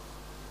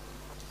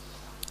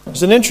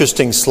There's an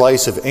interesting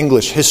slice of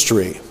English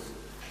history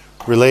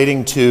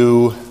relating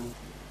to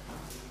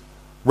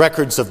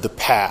records of the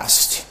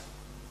past.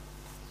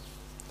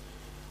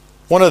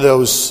 One of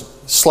those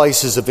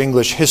slices of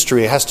English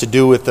history has to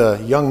do with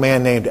a young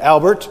man named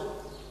Albert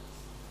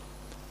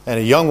and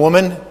a young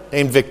woman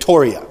named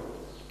Victoria.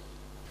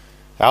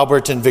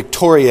 Albert and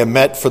Victoria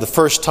met for the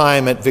first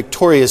time at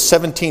Victoria's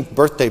 17th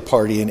birthday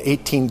party in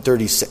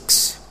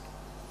 1836.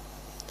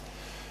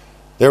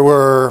 There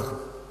were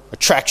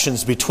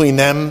attractions between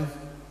them.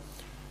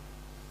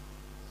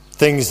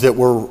 Things that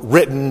were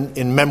written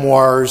in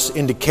memoirs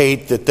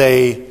indicate that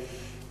they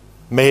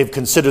may have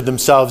considered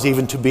themselves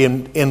even to be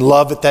in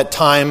love at that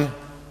time.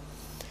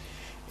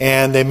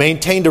 And they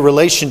maintained a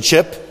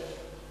relationship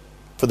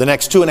for the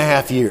next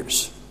 2.5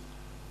 years.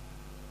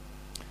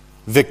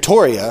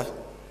 Victoria,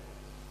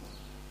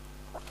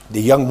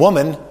 the young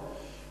woman,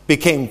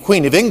 became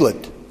Queen of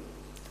England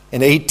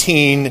in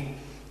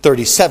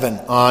 1837,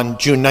 on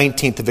June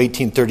 19th of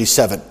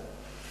 1837.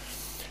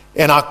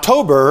 In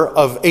October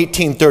of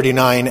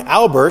 1839,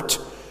 Albert,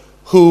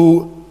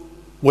 who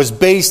was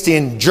based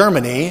in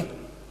Germany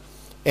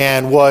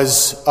and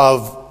was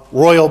of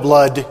royal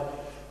blood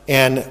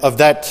and of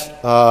that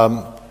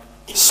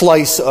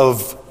slice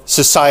of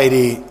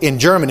society in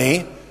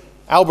Germany,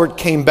 Albert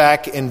came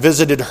back and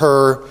visited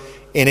her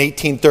in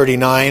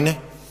 1839,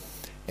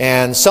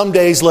 and some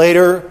days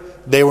later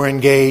they were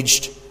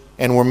engaged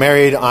and were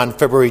married on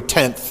February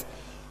 10th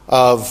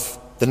of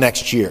the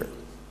next year.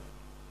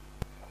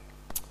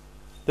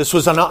 This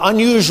was an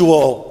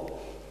unusual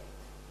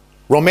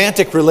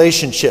romantic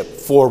relationship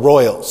for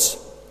royals,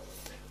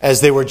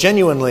 as they were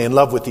genuinely in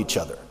love with each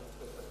other.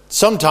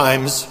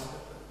 Sometimes,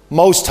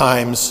 most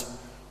times,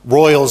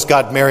 royals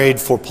got married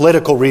for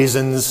political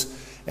reasons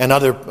and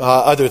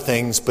other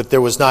things, but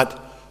there was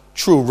not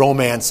true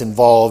romance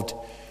involved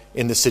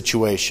in the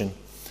situation.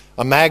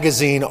 A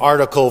magazine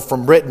article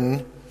from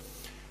Britain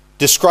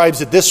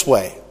describes it this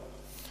way.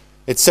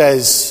 It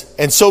says,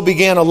 "And so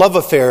began a love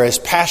affair as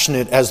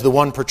passionate as the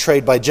one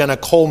portrayed by Jenna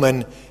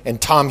Coleman and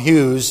Tom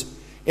Hughes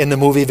in the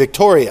movie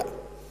Victoria.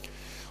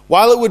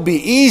 While it would be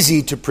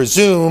easy to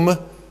presume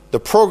the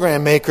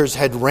program makers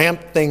had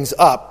ramped things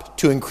up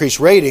to increase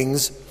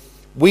ratings,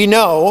 we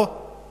know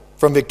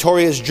from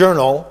Victoria's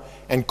journal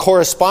and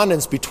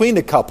correspondence between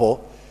the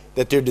couple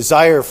that their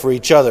desire for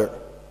each other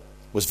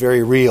was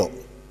very real."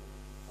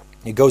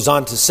 He goes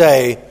on to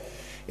say,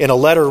 in a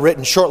letter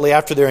written shortly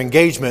after their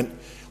engagement,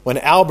 when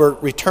Albert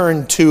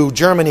returned to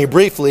Germany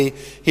briefly,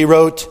 he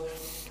wrote,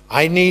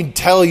 I need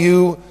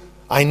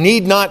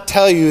not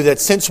tell you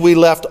that since we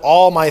left,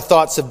 all my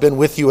thoughts have been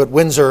with you at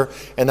Windsor,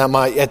 and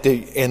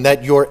that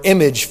your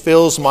image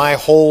fills my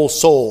whole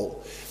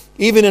soul.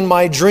 Even in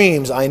my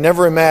dreams, I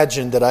never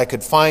imagined that I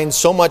could find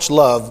so much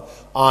love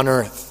on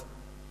earth.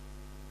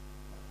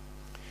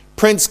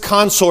 Prince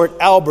Consort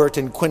Albert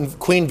and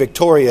Queen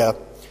Victoria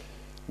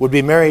would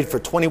be married for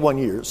 21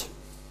 years.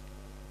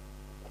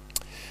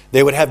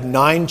 They would have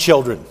 9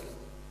 children.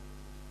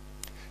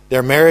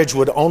 Their marriage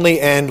would only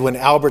end when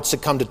Albert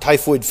succumbed to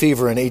typhoid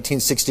fever in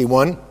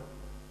 1861.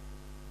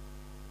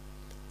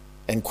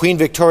 And Queen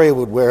Victoria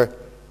would wear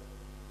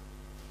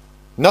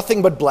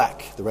nothing but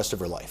black the rest of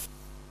her life.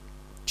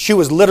 She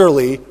was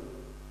literally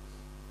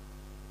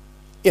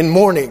in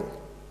mourning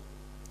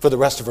for the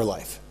rest of her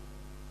life.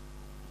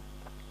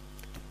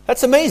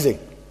 That's amazing,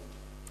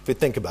 if you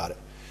think about it.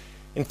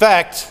 In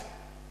fact,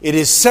 it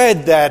is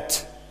said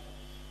that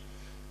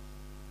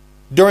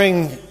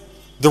during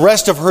the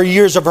rest of her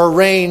years of her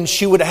reign,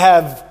 she would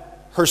have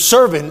her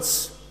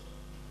servants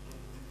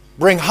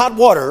bring hot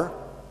water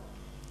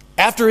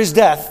after his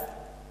death,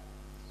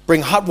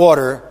 bring hot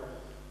water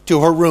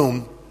to her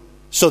room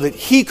so that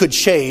he could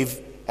shave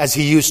as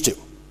he used to.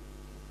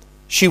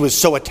 She was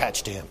so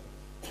attached to him.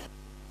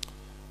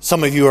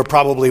 Some of you are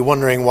probably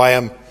wondering why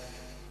I'm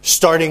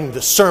starting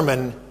the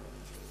sermon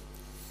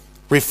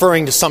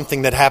referring to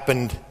something that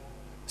happened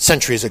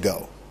centuries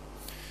ago.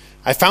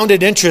 I found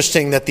it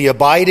interesting that the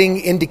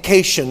abiding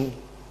indication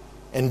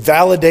and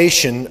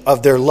validation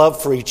of their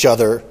love for each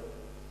other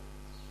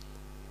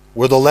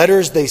were the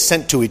letters they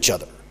sent to each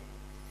other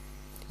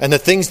and the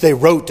things they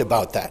wrote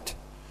about that.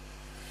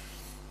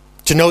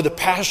 To know the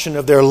passion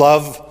of their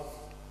love,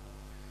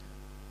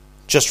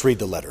 just read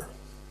the letter.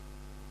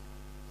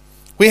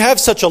 We have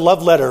such a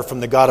love letter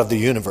from the God of the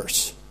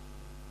universe.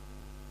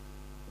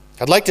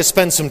 I'd like to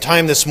spend some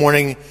time this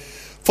morning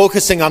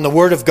focusing on the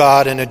Word of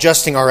God and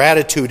adjusting our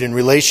attitude in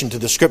relation to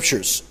the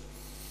Scriptures.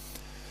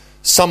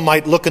 Some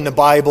might look in the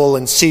Bible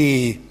and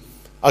see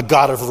a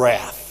God of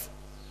wrath,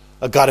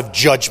 a God of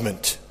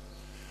judgment,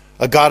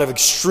 a God of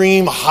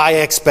extreme high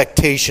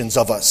expectations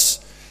of us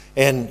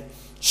and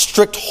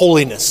strict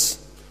holiness,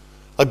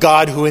 a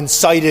God who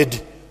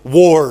incited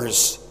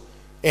wars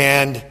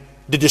and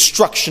the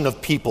destruction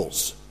of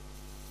peoples.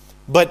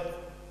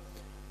 But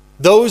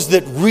those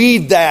that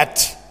read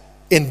that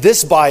in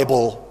this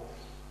Bible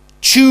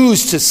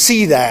choose to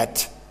see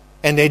that,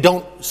 and they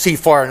don't see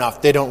far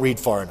enough. They don't read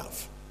far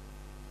enough.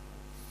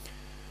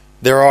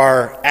 There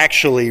are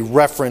actually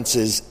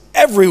references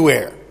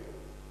everywhere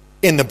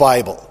in the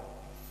Bible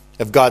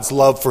of God's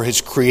love for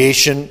his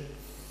creation,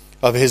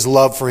 of his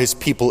love for his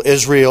people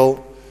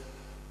Israel,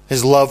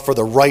 his love for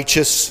the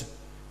righteous,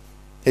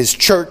 his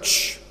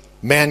church,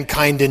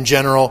 mankind in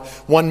general.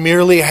 One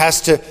merely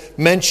has to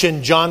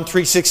mention John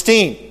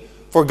 3:16.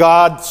 For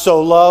God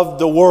so loved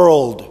the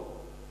world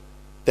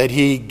that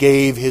he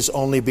gave his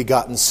only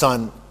begotten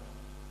Son,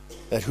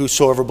 that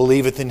whosoever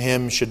believeth in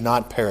him should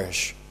not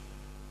perish,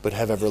 but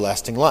have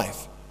everlasting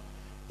life.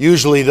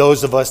 Usually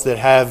those of us that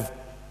have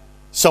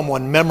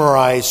someone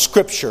memorize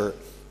Scripture,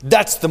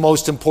 that's the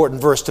most important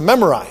verse to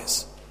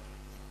memorize.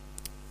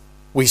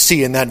 We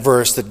see in that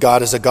verse that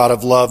God is a God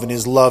of love, and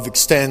his love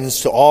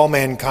extends to all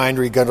mankind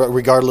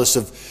regardless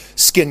of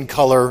skin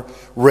color,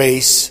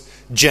 race,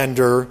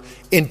 gender,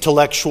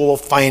 intellectual,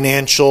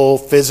 financial,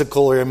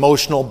 physical, or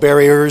emotional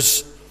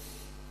barriers.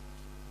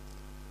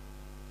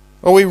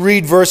 Or we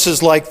read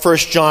verses like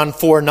 1 John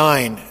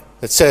 4:9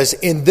 that says,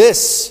 "In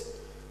this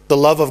the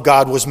love of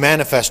God was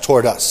manifest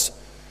toward us,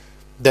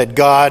 that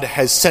God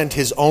has sent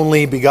his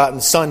only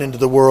begotten Son into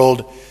the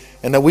world,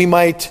 and that we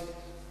might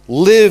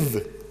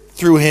live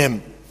through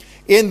him.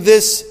 In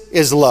this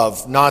is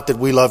love, not that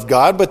we loved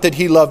God, but that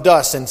he loved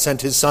us and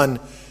sent his Son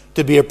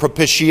to be a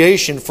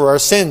propitiation for our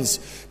sins.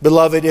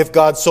 Beloved, if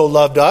God so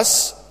loved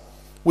us,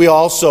 we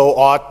also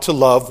ought to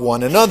love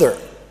one another."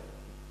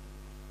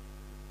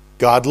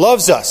 God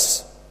loves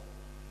us.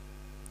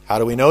 How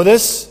do we know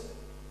this?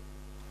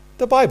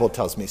 The Bible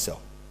tells me so.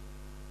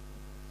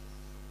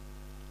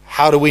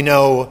 How do we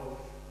know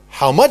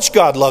how much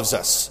God loves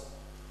us,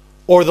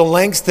 or the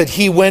lengths that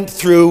he went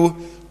through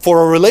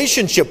for a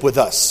relationship with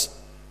us?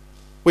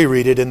 We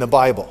read it in the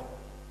Bible.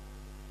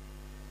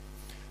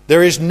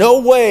 There is no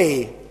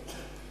way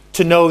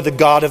to know the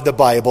God of the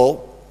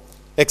Bible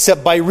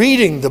except by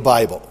reading the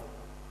Bible.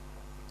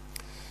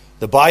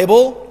 The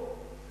Bible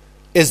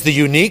is the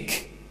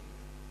unique,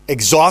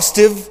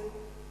 exhaustive,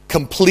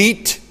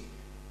 complete,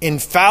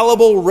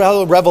 infallible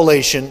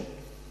revelation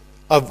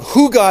of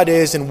who God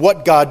is and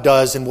what God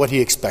does and what he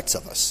expects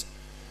of us.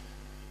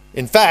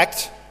 In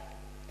fact,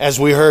 as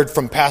we heard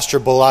from Pastor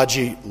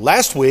Balaji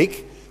last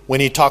week, when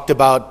he talked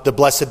about the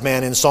blessed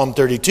man in Psalm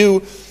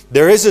 32,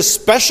 there is a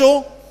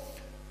special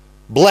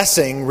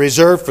blessing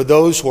reserved for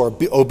those who are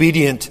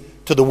obedient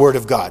to the Word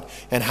of God.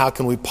 And how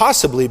can we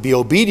possibly be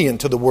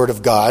obedient to the Word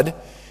of God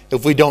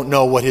if we don't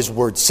know what his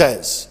Word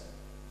says?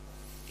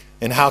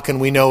 And how can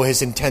we know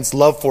his intense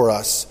love for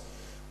us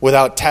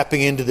without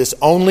tapping into this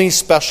only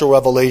special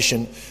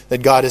revelation that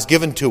God has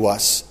given to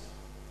us,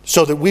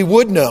 so that we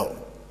would know,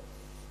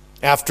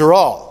 after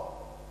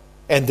all,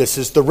 and this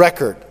is the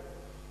record,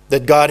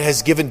 that God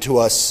has given to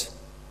us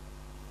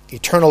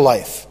eternal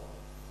life.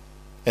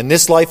 And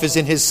this life is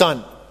in his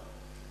Son.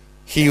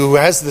 He who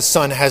has the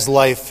Son has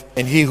life,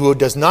 and he who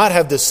does not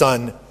have the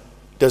Son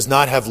does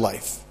not have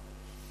life.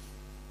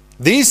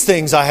 These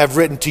things I have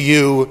written to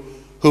you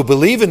who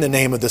believe in the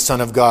name of the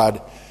Son of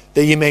God,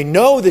 that you may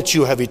know that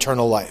you have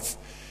eternal life,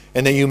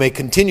 and that you may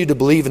continue to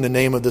believe in the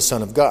name of the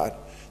Son of God.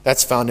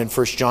 That's found in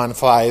 1 John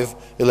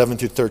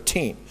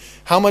 5:11-13.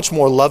 How much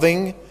more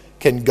loving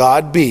can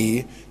God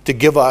be to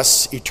give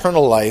us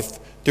eternal life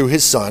through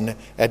his Son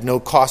at no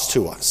cost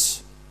to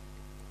us?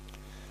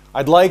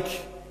 I'd like,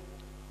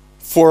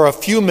 for a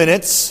few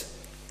minutes,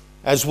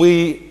 as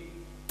we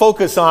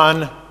focus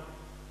on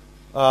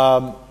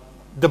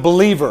the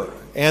believer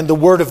and the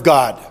Word of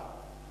God,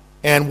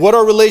 and what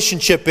our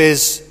relationship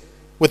is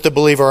with the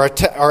believer.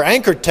 Our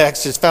anchor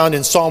text is found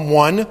in Psalm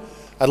 1.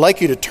 I'd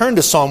like you to turn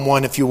to Psalm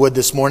 1 if you would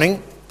this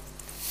morning.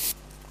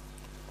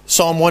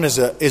 Psalm 1 is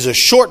a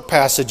short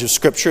passage of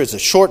Scripture. It's a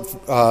short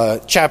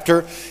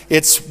chapter.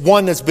 It's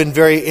one that's been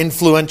very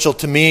influential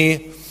to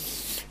me.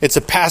 It's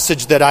a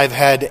passage that I've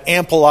had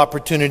ample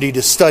opportunity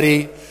to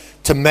study,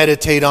 to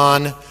meditate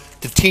on,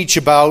 to teach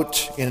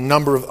about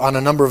on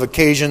a number of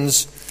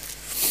occasions.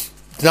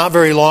 It's not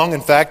very long.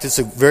 In fact, it's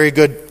a very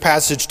good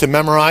passage to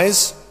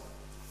memorize.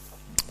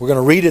 We're going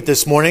to read it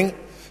this morning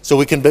so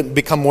we can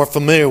become more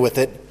familiar with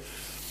it.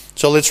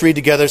 So let's read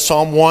together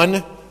Psalm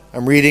 1.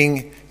 I'm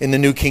reading in the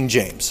New King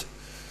James.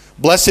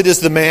 "Blessed is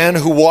the man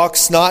who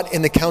walks not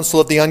in the counsel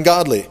of the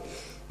ungodly,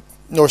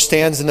 nor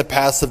stands in the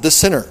paths of the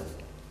sinner,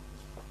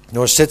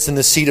 nor sits in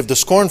the seat of the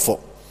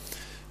scornful.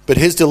 But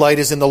his delight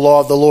is in the law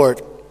of the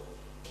Lord,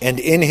 and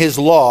in his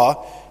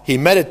law he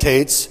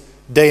meditates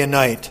day and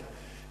night.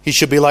 He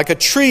shall be like a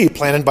tree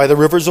planted by the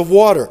rivers of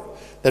water,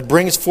 that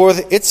brings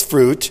forth its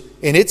fruit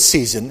in its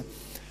season,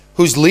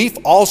 whose leaf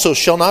also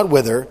shall not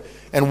wither,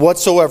 and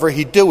whatsoever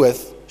he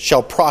doeth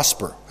shall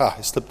prosper."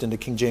 I slipped into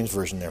King James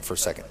Version there for a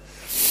second.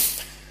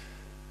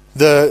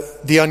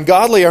 The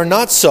ungodly are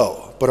not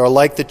so, but are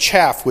like the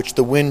chaff which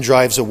the wind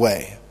drives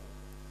away.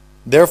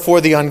 Therefore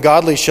the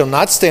ungodly shall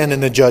not stand in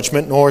the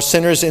judgment, nor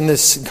sinners in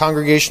this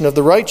congregation of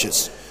the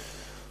righteous.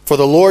 For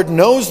the Lord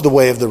knows the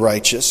way of the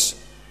righteous,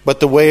 but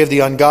the way of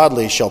the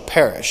ungodly shall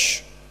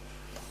perish.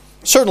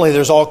 Certainly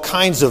there's all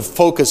kinds of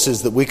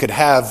focuses that we could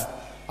have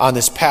on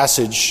this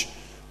passage,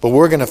 but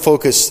we're going to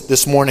focus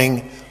this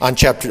morning on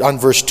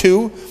verse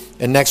 2,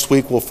 and next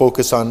week we'll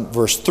focus on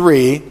verse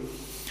 3.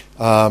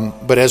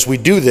 But as we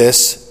do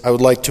this, I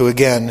would like to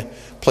again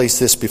place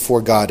this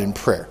before God in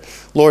prayer.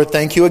 Lord,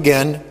 thank you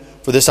again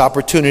for this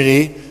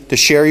opportunity to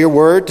share your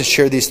word, to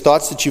share these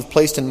thoughts that you've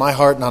placed in my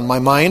heart and on my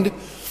mind.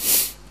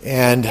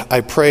 And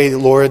I pray,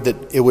 Lord,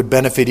 that it would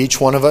benefit each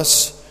one of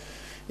us.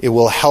 It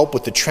will help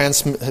with the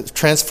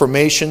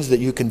transformations that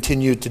you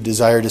continue to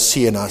desire to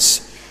see in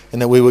us,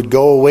 and that we would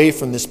go away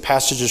from this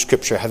passage of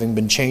Scripture having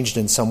been changed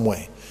in some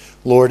way.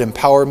 Lord,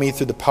 empower me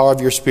through the power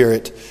of your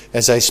Spirit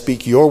as I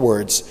speak your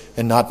words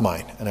and not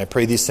mine. And I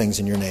pray these things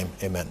in your name.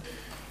 Amen.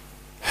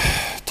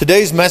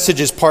 Today's message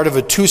is part of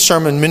a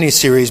 2-sermon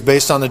mini-series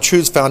based on the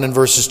truths found in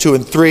verses 2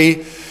 and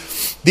 3.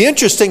 The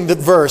interesting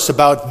thing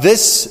about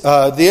this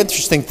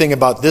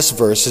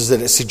verse is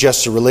that it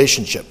suggests a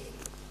relationship.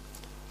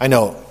 I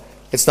know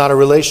it's not a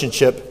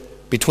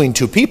relationship between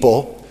two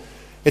people.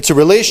 It's a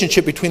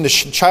relationship between the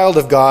child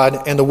of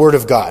God and the Word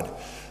of God.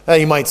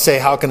 You might say,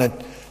 how can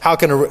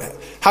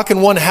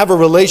one have a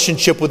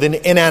relationship with an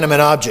inanimate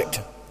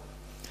object?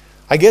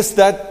 I guess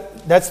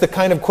that's the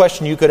kind of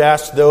question you could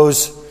ask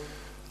those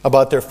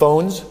about their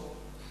phones,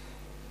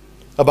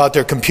 about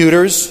their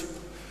computers,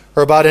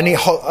 or about any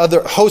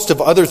other host of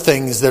other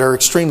things that are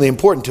extremely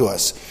important to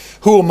us.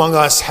 Who among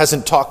us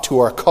hasn't talked to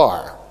our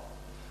car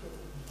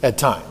at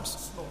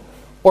times?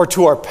 Or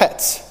to our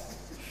pets?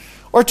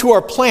 Or to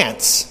our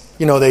plants?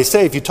 You know, they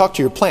say if you talk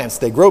to your plants,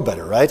 they grow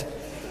better, right?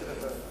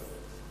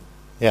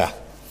 Yeah.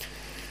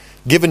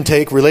 Give and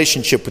take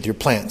relationship with your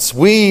plants.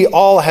 We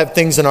all have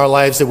things in our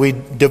lives that we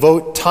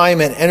devote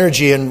time and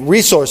energy and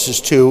resources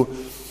to,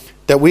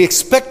 that we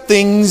expect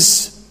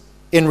things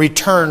in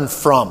return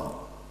from.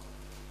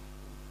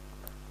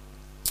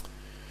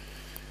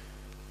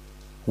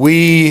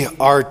 We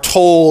are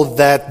told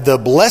that the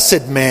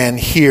blessed man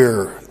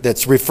here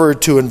that's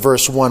referred to in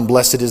verse 1,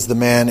 blessed is the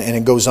man, and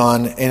it goes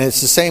on, and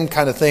it's the same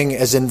kind of thing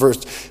as in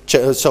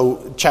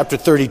chapter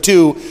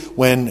 32,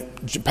 when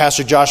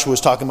Pastor Joshua was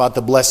talking about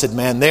the blessed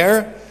man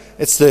there.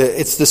 It's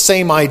the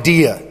same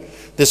idea.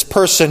 This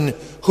person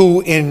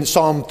who in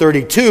Psalm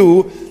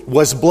 32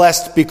 was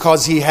blessed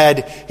because he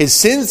had his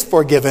sins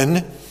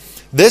forgiven,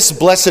 this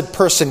blessed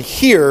person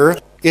here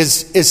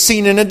is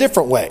seen in a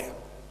different way.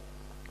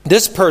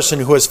 This person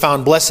who has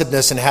found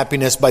blessedness and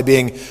happiness by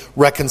being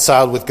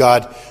reconciled with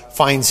God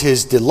finds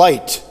his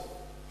delight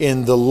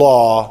in the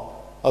law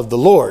of the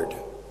Lord.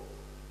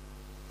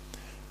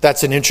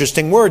 That's an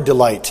interesting word,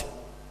 delight.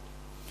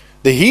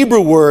 The Hebrew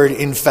word,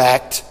 in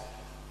fact,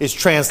 is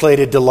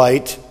translated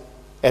delight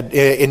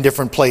in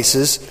different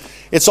places.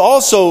 It's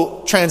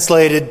also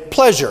translated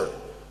pleasure.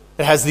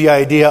 It has the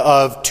idea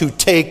of to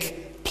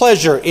take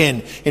pleasure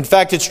in. In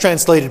fact, it's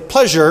translated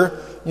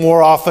pleasure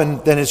more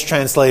often than it's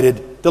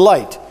translated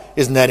delight.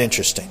 Isn't that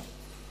interesting?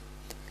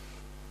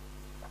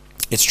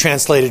 It's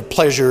translated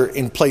pleasure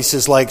in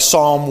places like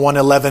Psalm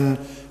 111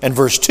 and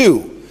verse 2,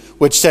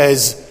 which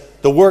says,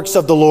 "The works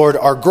of the Lord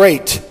are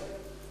great,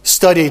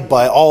 studied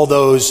by all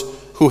those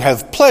who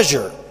have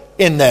pleasure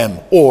in them,"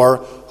 or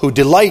who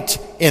delight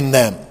in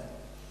them.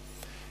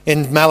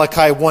 In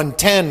Malachi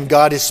 1:10,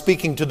 God is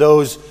speaking to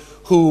those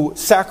who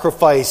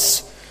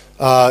sacrifice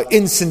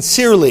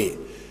insincerely,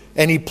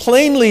 and he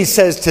plainly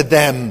says to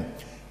them,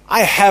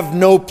 "I have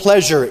no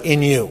pleasure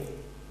in you.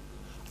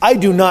 I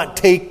do not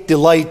take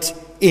delight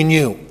in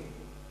you."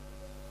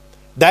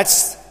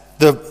 That's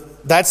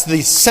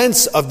the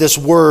sense of this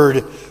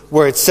word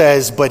where it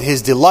says, "But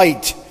his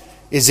delight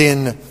is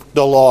in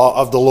the law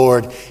of the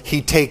Lord."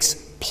 He takes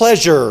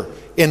pleasure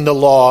in the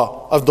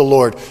law of the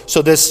Lord.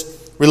 So this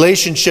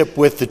relationship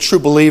with the true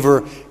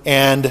believer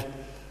and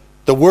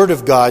the Word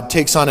of God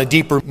takes on a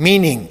deeper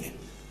meaning.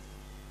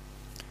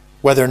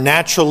 Whether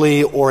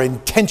naturally or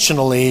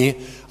intentionally,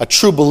 a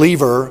true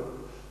believer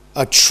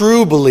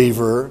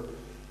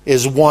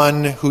is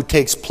one who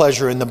takes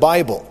pleasure in the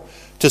Bible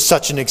to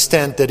such an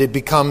extent that it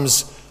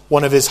becomes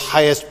one of his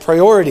highest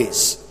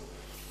priorities.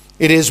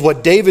 It is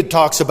what David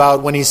talks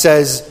about when he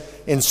says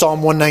in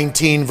Psalm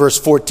 119 verse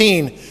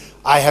 14,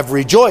 "I have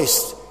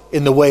rejoiced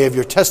in the way of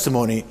your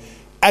testimony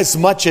as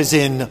much as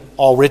in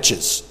all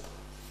riches."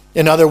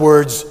 In other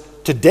words,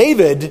 to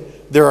David,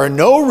 there are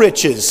no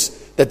riches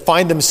that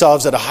find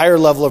themselves at a higher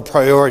level of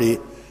priority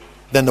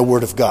than the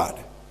Word of God.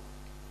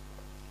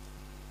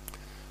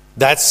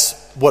 That's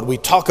what we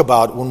talk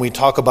about when we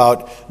talk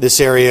about this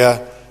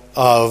area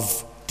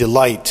of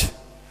delight.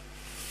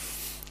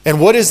 And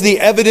what is the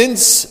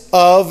evidence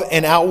of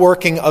an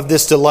outworking of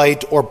this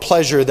delight or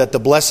pleasure that the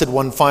Blessed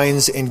One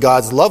finds in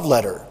God's love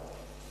letter?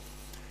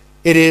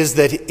 It is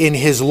that in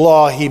his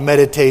law he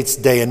meditates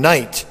day and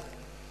night.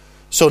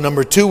 So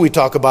number 2, we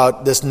talk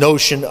about this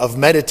notion of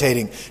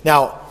meditating.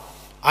 Now,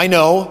 I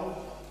know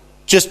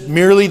just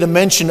merely the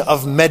mention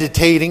of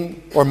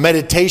meditating or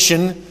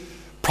meditation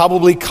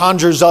probably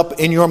conjures up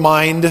in your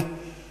mind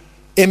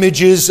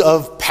images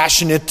of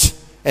passionate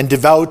and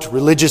devout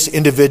religious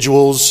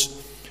individuals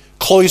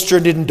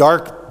cloistered in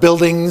dark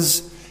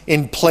buildings,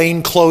 in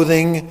plain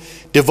clothing,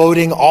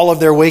 devoting all of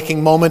their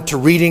waking moment to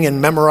reading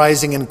and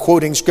memorizing and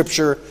quoting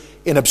Scripture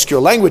in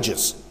obscure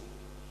languages.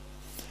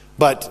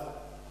 But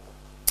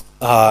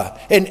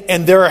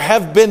And there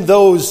have been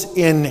those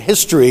in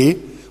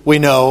history, we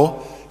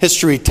know,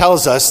 history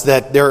tells us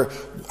that there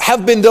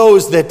have been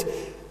those that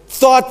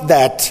thought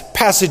that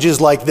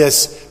passages like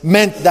this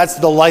meant that's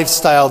the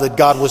lifestyle that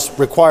God was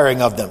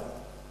requiring of them.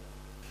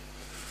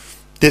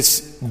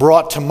 This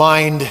brought to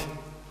mind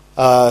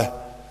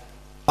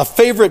a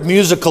favorite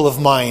musical of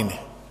mine.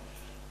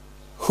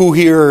 Who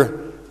here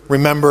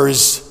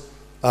remembers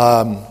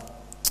A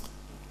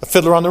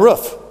Fiddler on the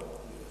Roof?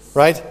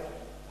 Right?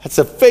 That's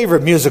a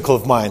favorite musical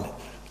of mine.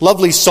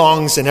 Lovely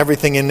songs and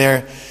everything in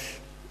there.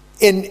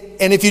 And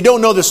if you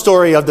don't know the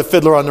story of The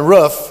Fiddler on the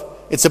Roof,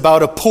 it's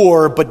about a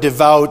poor but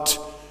devout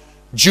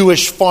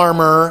Jewish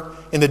farmer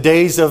in the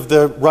days of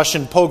the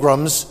Russian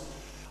pogroms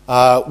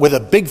with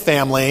a big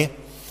family.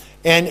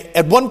 And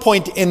at one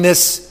point in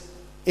this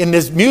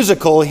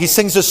musical, he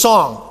sings a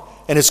song,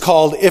 and it's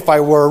called "If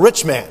I Were a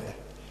Rich Man."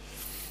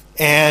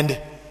 And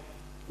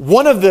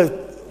one of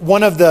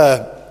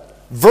the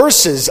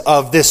verses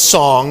of this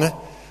song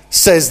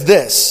says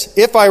this: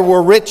 "If I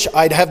were rich,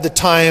 I'd have the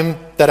time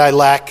that I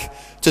lack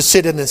to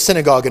sit in the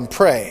synagogue and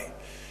pray,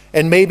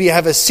 and maybe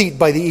have a seat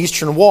by the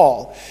eastern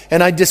wall.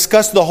 And I'd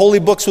discuss the holy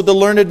books with the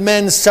learned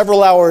men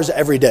several hours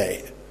every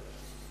day.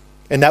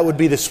 And that would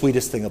be the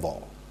sweetest thing of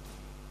all."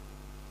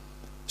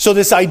 So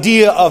this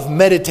idea of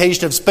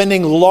meditation, of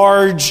spending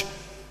large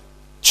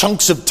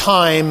chunks of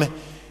time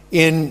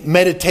in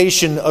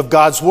meditation of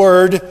God's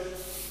Word,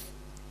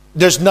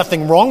 there's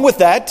nothing wrong with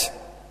that.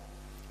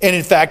 And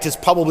in fact, it's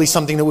probably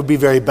something that would be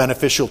very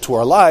beneficial to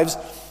our lives.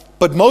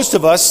 But most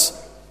of us,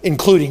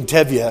 including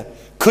Tevye,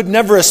 could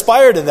never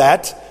aspire to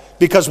that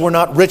because we're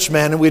not rich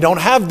men and we don't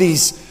have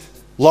these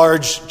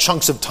large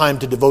chunks of time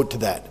to devote to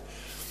that.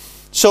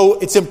 So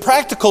it's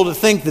impractical to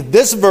think that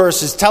this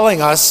verse is telling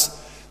us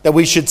that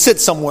we should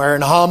sit somewhere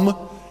and hum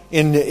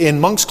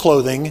in monk's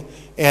clothing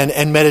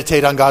and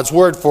meditate on God's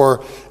Word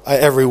for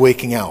every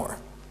waking hour.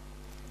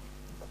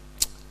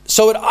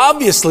 So it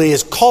obviously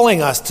is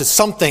calling us to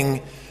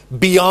something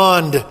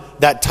beyond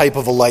that type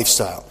of a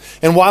lifestyle.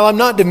 And while I'm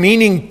not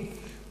demeaning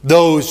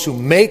those who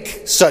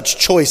make such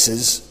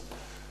choices,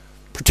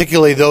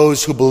 particularly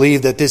those who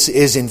believe that this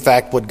is in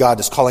fact what God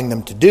is calling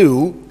them to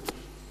do,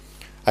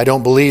 I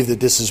don't believe that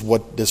this is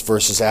what this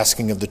verse is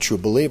asking of the true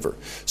believer.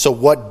 So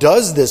what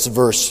does this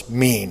verse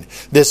mean?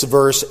 This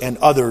verse and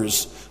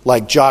others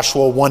like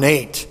Joshua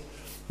 1:8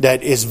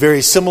 that is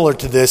very similar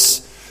to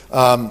this.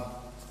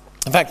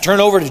 In fact, turn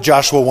over to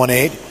Joshua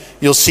 1:8.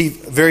 You'll see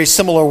very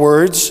similar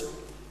words.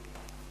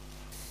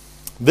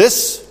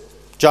 This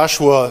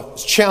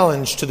Joshua's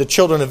challenge to the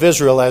children of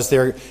Israel as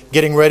they're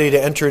getting ready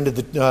to enter into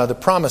the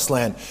promised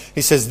land.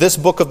 He says, "This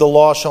book of the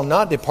law shall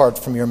not depart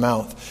from your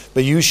mouth,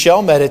 but you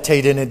shall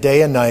meditate in it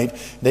day and night,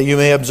 that you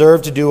may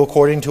observe to do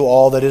according to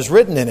all that is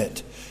written in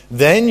it.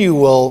 Then you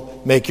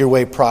will make your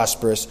way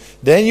prosperous.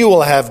 Then you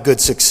will have good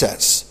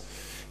success."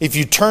 If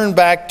you turn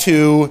back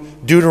to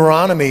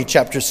Deuteronomy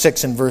chapter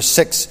 6 and verse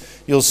 6,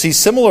 you'll see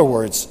similar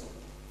words.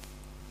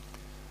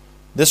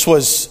 This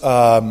was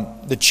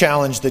the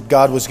challenge that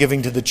God was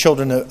giving to the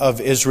children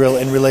of Israel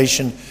in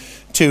relation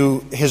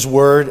to His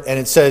Word. And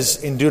it says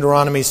in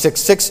Deuteronomy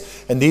 6:6,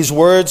 "And these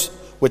words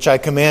which I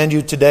command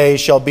you today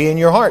shall be in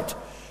your heart.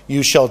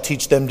 You shall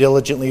teach them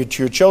diligently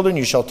to your children.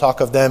 You shall talk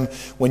of them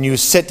when you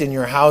sit in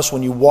your house,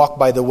 when you walk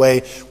by the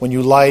way, when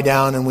you lie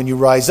down, and when you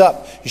rise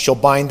up. You shall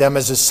bind them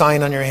as a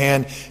sign on your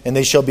hand, and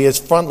they shall be as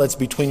frontlets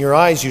between your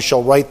eyes. You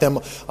shall write them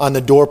on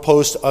the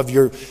doorpost of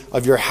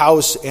your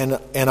house and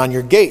on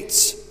your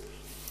gates."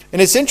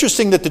 And it's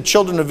interesting that the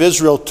children of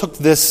Israel took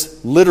this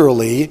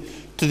literally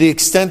to the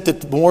extent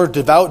that the more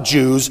devout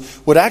Jews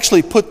would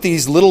actually put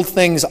these little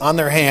things on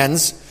their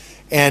hands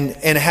and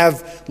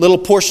have little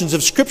portions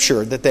of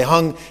Scripture that they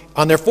hung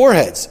on their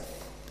foreheads.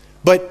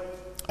 But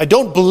I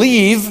don't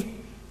believe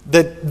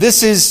that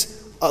this is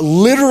a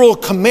literal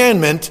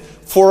commandment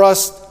for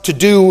us to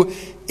do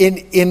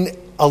in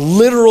a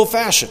literal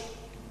fashion.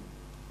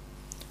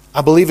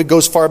 I believe it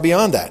goes far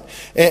beyond that.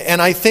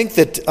 And I think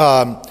that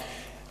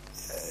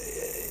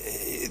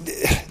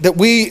that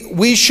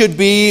we should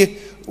be,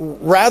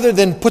 rather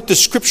than put the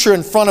Scripture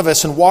in front of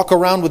us and walk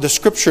around with the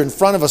Scripture in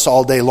front of us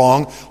all day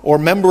long, or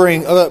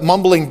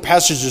mumbling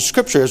passages of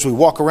Scripture as we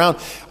walk around,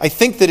 I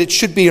think that it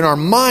should be in our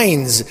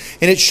minds,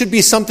 and it should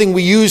be something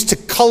we use to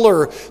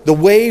color the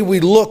way we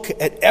look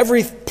at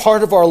every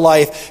part of our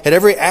life, at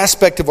every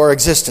aspect of our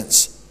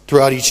existence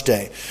throughout each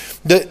day.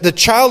 The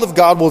child of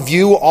God will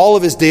view all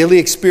of his daily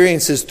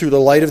experiences through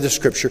the light of the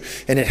Scripture,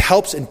 and it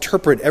helps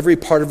interpret every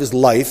part of his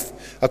life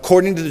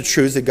according to the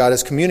truths that God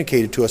has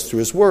communicated to us through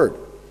His Word.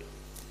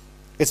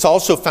 It's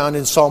also found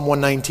in Psalm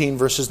 119,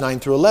 verses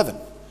 9 through 11,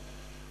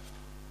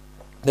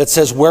 that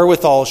says,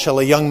 "Wherewithal shall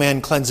a young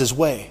man cleanse his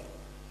way?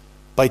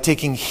 By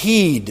taking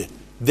heed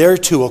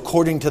thereto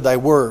according to thy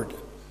word.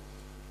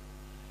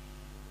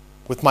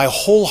 With my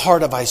whole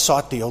heart have I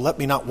sought thee, O let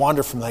me not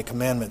wander from thy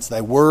commandments.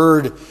 Thy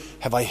word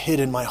have I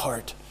hid in my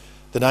heart,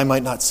 that I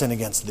might not sin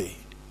against thee."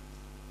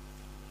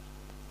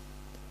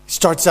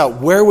 Starts out,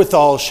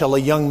 wherewithal shall a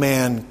young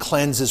man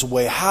cleanse his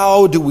way?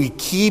 How do we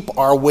keep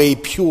our way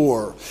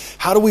pure?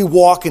 How do we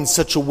walk in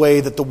such a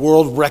way that the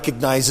world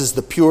recognizes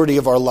the purity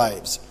of our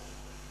lives?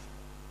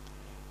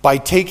 By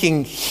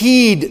taking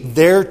heed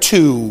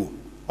thereto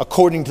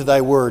according to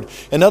thy word.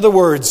 In other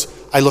words,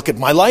 I look at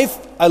my life,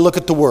 I look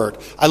at the word.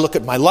 I look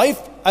at my life,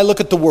 I look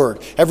at the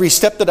word. Every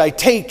step that I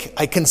take,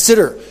 I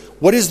consider,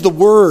 what is the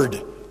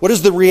word? What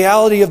is the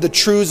reality of the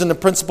truths and the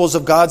principles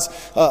of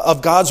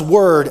God's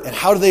word, and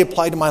how do they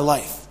apply to my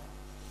life?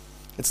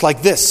 It's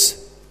like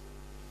this.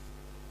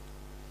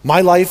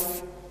 My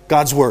life,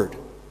 God's word.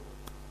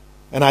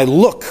 And I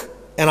look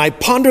and I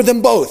ponder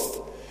them both.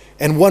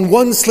 And when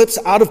one slips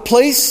out of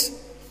place,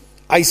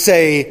 I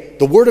say,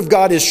 the word of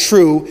God is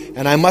true,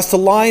 and I must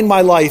align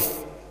my life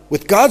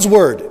with God's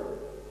word.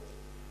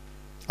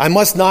 I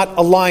must not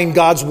align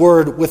God's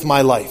word with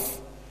my life.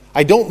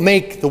 I don't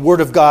make the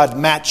word of God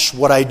match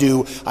what I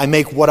do. I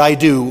make what I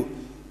do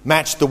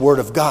match the word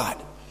of God.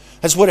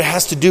 That's what it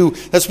has to do.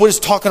 That's what it's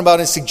talking about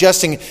and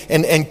suggesting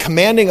and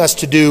commanding us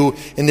to do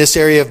in this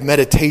area of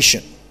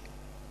meditation.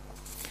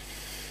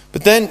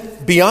 But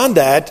then beyond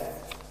that,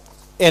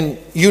 and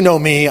you know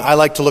me, I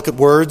like to look at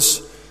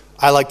words.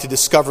 I like to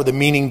discover the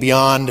meaning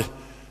beyond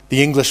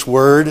the English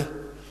word.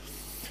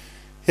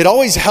 It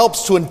always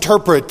helps to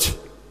interpret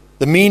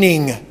the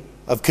meaning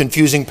of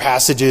confusing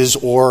passages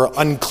or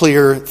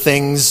unclear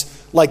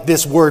things like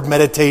this word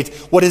meditate.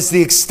 What is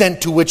the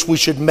extent to which we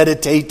should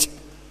meditate?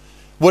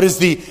 What is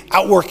the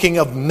outworking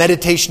of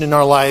meditation in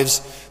our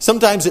lives?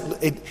 Sometimes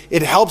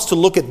it helps to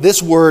look at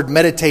this word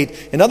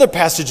meditate in other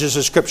passages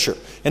of Scripture,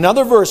 in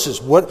other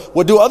verses.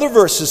 What do other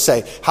verses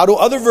say? How do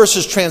other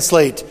verses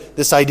translate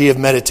this idea of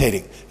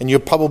meditating? And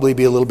you'll probably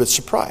be a little bit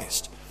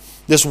surprised.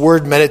 This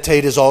word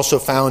meditate is also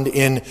found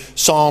in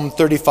Psalm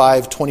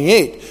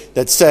 35:28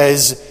 that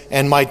says,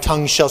 "And my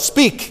tongue shall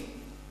speak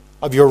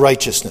of your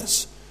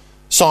righteousness."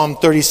 Psalm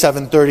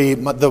 37:30,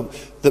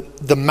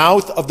 the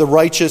mouth of the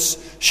righteous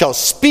shall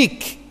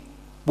speak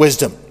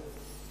wisdom.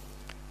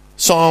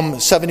 Psalm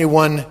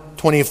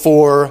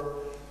 71:24,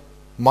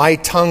 my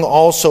tongue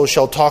also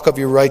shall talk of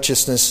your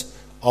righteousness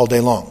all day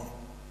long.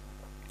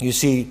 You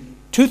see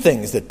two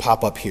things that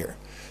pop up here.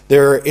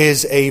 There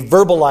is a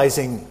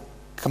verbalizing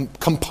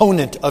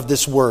component of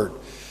this word.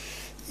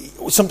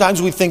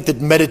 Sometimes we think that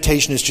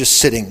meditation is just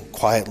sitting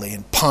quietly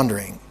and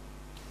pondering.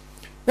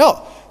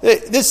 No,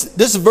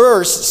 this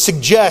verse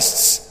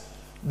suggests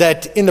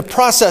that in the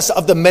process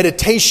of the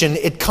meditation,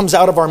 it comes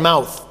out of our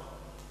mouth.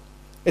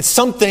 It's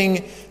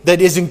something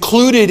that is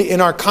included in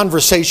our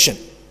conversation.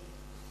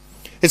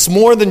 It's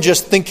more than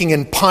just thinking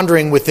and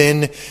pondering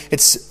within.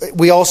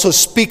 We also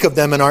speak of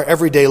them in our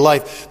everyday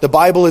life. The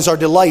Bible is our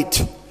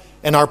delight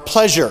and our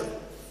pleasure,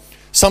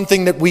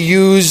 something that we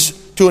use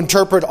to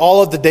interpret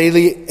all of the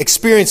daily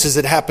experiences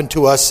that happen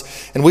to us,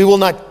 and we will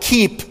not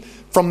keep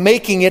from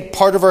making it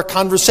part of our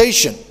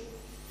conversation.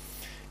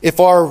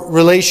 If our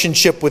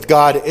relationship with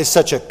God is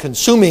such a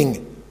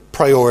consuming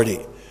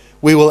priority,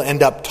 we will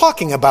end up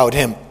talking about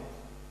Him.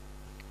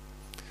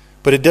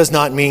 But it does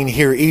not mean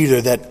here either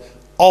that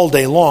all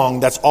day long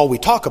that's all we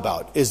talk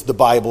about is the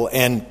Bible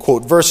and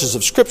quote verses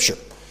of Scripture.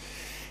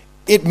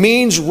 It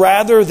means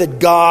rather that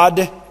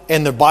God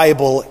and the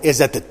Bible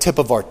is at the tip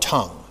of our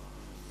tongue.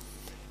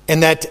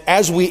 And that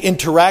as we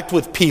interact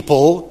with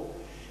people,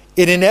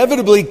 it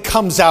inevitably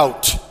comes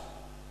out.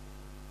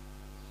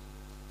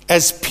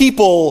 As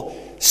people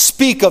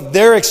speak of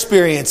their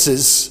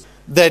experiences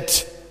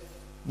that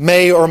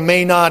may or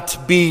may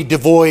not be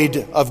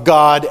devoid of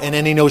God and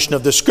any notion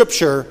of the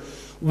Scripture,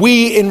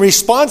 we, in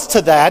response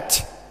to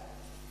that,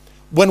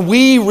 when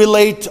we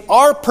relate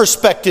our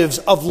perspectives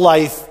of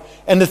life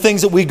and the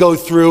things that we go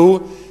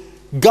through,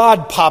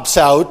 God pops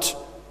out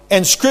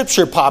and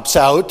Scripture pops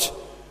out,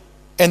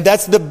 and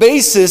that's the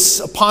basis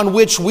upon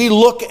which we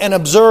look and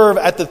observe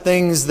at the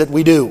things that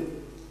we do.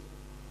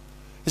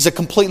 It's a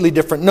completely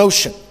different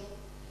notion.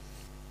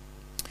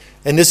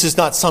 And this is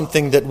not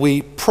something that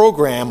we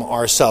program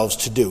ourselves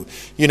to do.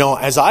 You know,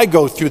 as I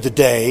go through the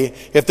day,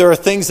 if there are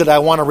things that I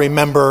want to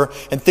remember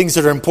and things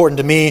that are important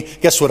to me,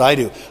 guess what I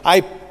do?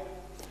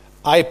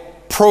 I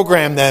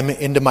program them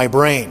into my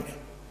brain.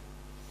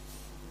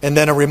 And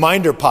then a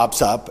reminder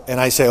pops up and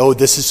I say, oh,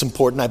 this is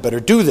important, I better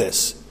do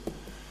this.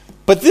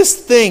 But this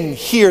thing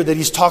here that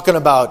he's talking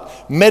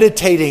about,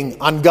 meditating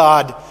on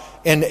God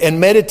and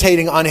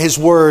meditating on His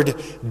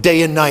Word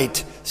day and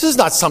night, this is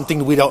not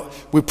something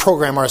we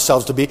program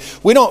ourselves to be.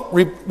 We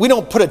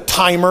don't put a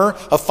timer,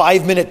 a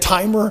 5-minute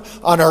timer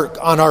on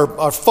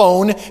our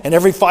phone, and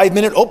every 5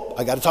 minutes,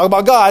 I got to talk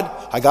about God.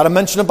 I got to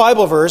mention a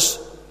Bible verse.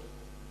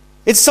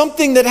 It's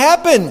something that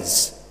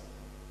happens.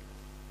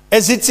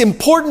 As it's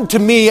important to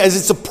me, as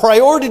it's a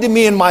priority to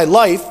me in my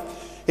life,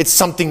 it's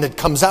something that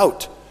comes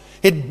out.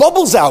 It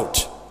bubbles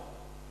out,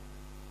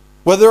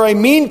 whether I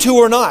mean to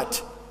or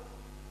not.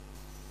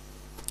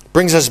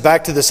 Brings us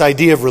back to this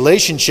idea of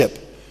relationship.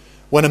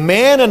 When a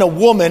man and a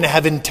woman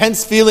have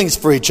intense feelings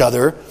for each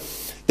other,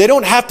 they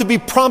don't have to be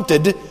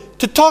prompted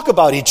to talk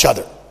about each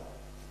other.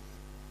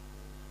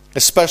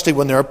 especially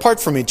when they're apart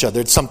from each other.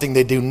 It's something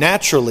they do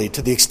naturally,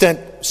 to the extent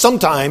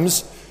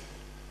sometimes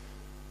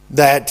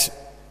that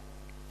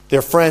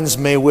their friends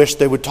may wish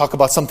they would talk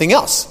about something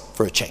else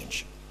for a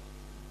change.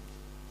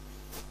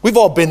 We've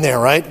all been there,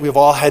 right? We've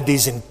all had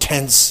these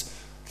intense,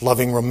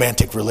 loving,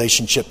 romantic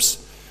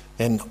relationships.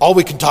 And all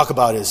we can talk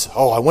about is,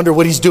 I wonder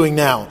what he's doing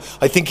now.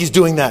 I think he's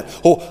doing that.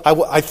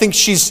 I think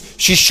she's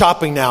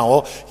shopping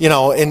now.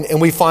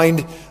 And we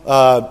find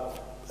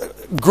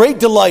great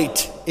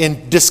delight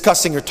in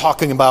discussing or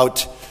talking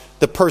about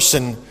the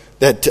person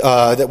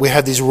that we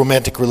have these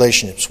romantic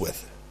relationships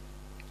with.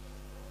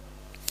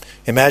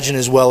 Imagine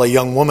as well a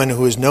young woman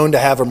who is known to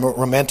have a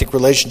romantic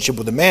relationship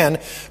with a man,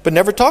 but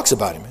never talks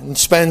about him and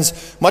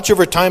spends much of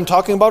her time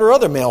talking about her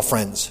other male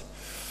friends.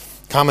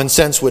 Common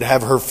sense would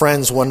have her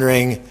friends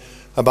wondering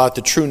about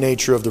the true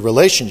nature of the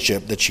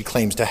relationship that she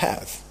claims to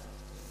have.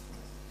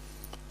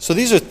 So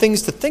these are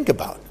things to think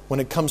about when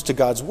it comes to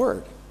God's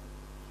Word.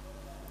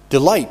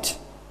 Delight.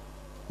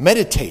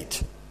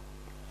 Meditate.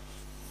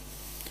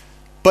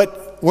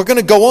 But we're going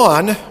to go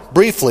on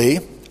briefly.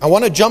 I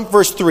want to jump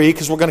verse 3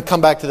 because we're going to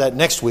come back to that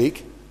next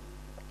week.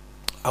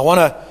 I want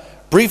to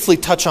briefly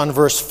touch on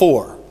verse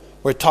 4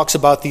 where it talks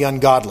about the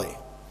ungodly.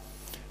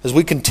 As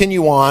we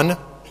continue on,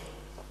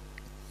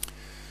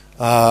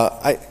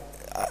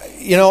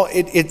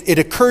 it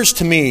occurs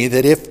to me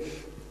that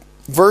if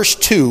verse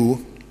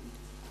 2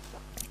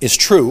 is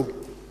true,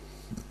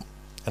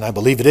 and I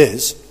believe it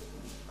is,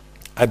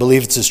 I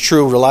believe it's as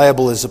true,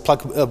 reliable, as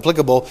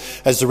applicable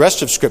as the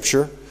rest of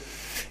Scripture.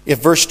 If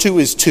verse 2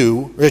 is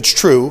it's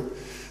true,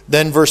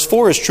 then verse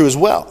 4 is true as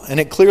well. And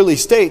it clearly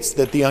states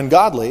that the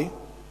ungodly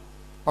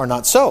are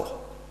not so.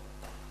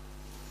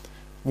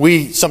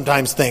 We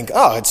sometimes think,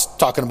 it's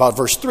talking about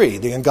verse 3.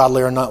 The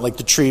ungodly are not like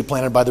the tree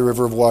planted by the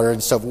river of water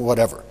and stuff,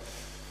 whatever.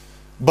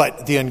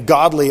 But the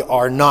ungodly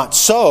are not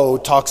so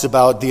talks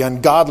about the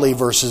ungodly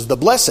versus the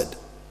blessed.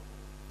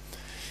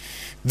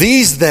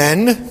 These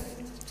then,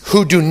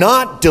 who do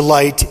not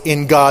delight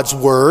in God's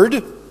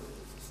word,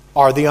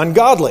 are the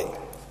ungodly.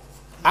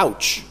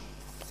 Ouch.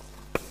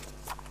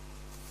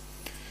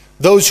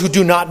 Those who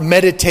do not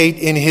meditate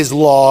in his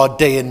law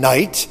day and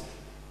night,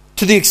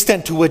 to the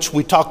extent to which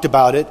we talked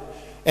about it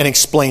and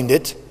explained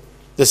it,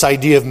 this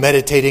idea of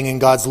meditating in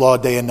God's law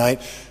day and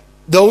night,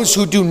 those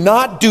who do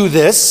not do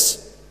this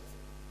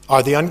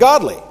are the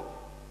ungodly.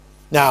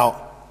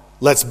 Now,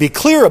 let's be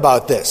clear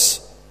about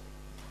this.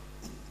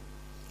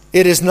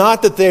 It is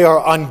not that they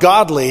are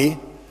ungodly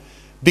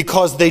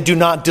because they do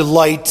not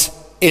delight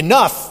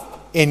enough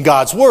in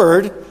God's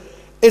word.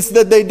 It's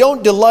that they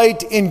don't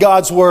delight in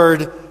God's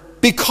word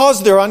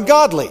because they're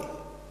ungodly.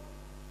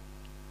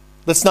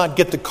 Let's not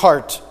get the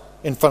cart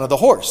in front of the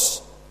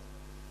horse.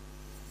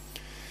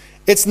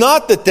 It's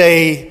not that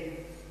they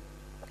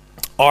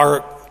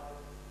are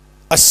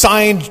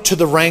assigned to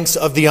the ranks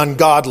of the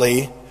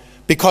ungodly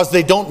because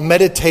they don't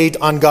meditate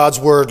on God's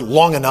word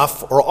long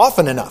enough or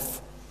often enough.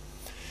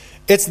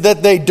 It's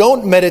that they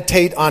don't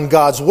meditate on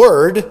God's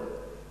word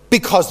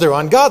because they're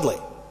ungodly.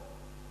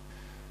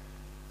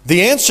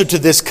 The answer to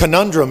this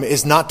conundrum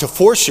is not to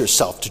force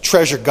yourself to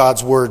treasure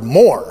God's word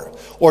more,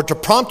 or to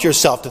prompt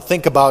yourself to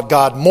think about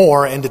God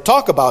more and to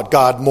talk about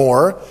God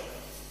more.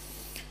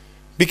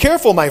 Be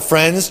careful, my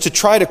friends, to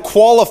try to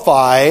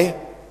qualify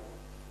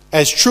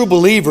as true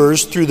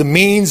believers through the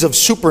means of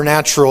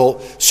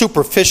superficial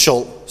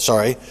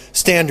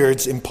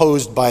standards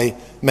imposed by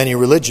many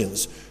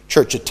religions.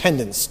 Church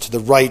attendance to the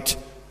right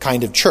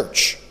kind of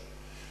church,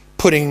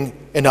 putting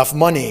enough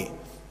money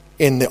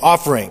in the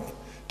offering,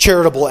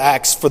 charitable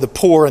acts for the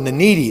poor and the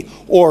needy,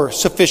 or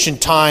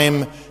sufficient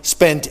time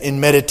spent in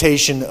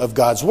meditation of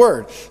God's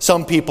word.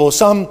 Some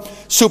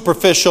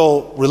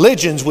superficial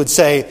religions would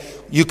say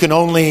you can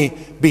only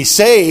be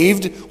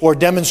saved or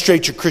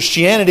demonstrate your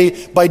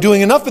Christianity by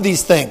doing enough of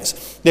these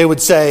things. They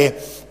would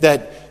say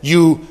that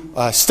you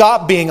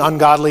stop being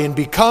ungodly and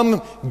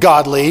become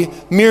godly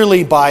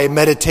merely by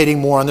meditating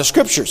more on the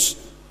Scriptures.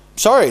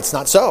 Sorry, it's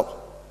not so.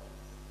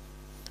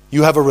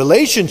 You have a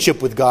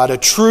relationship with God, a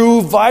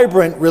true,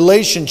 vibrant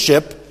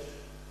relationship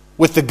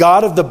with the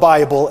God of the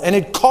Bible, and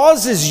it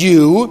causes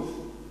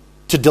you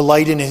to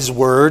delight in His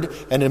Word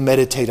and to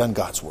meditate on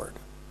God's Word.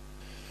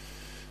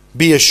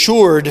 Be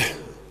assured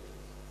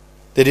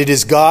that it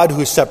is God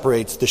who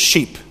separates the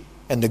sheep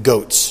and the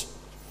goats,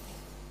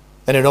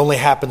 and it only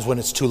happens when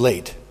it's too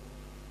late.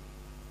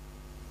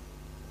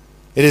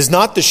 It is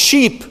not the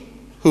sheep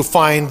who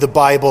find the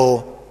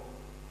Bible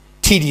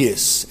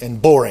tedious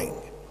and boring.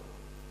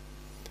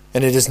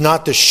 And it is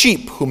not the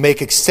sheep who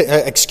make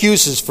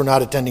excuses for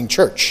not attending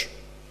church.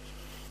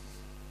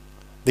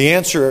 The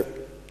answer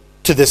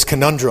to this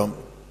conundrum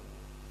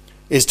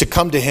is to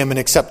come to Him and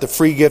accept the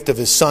free gift of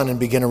His Son and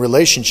begin a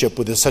relationship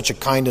with such a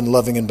kind and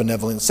loving and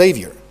benevolent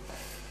Savior.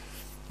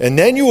 And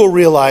then you will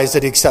realize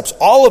that He accepts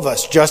all of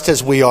us just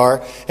as we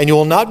are, and you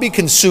will not be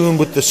consumed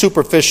with the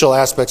superficial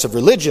aspects of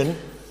religion.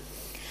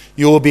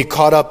 You will be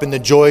caught up in the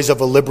joys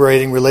of a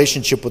liberating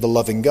relationship with a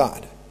loving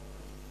God.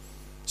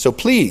 So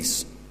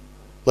please,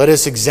 let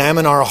us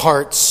examine our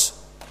hearts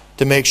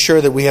to make sure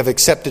that we have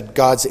accepted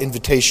God's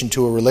invitation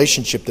to a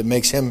relationship that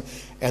makes Him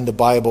and the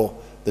Bible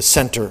the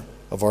center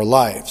of our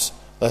lives,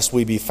 lest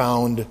we be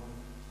found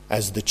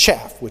as the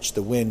chaff which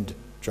the wind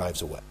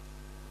drives away.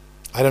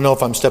 I don't know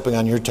if I'm stepping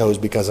on your toes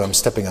because I'm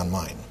stepping on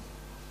mine,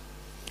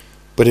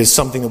 but it's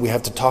something that we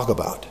have to talk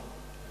about.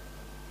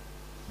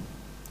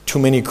 Too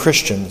many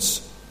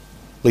Christians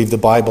leave the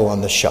Bible on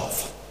the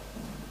shelf.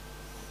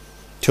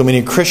 Too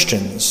many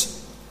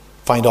Christians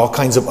find all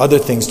kinds of other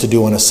things to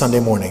do on a Sunday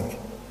morning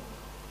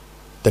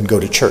than go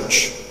to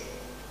church.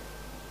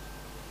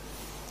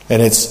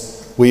 And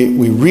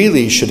we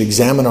really should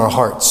examine our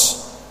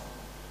hearts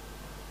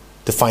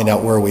to find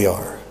out where we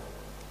are.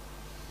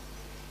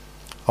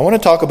 I want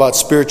to talk about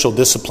spiritual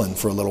discipline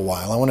for a little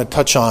while. I want to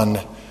touch on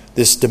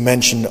this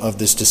dimension of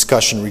this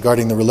discussion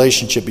regarding the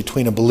relationship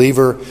between a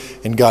believer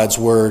and God's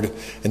Word,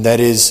 and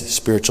that is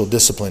spiritual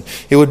discipline.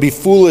 It would be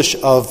foolish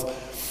of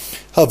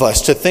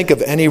us to think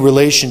of any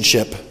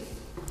relationship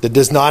that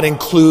does not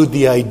include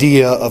the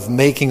idea of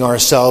making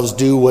ourselves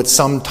do what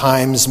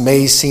sometimes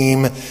may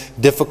seem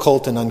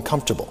difficult and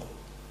uncomfortable.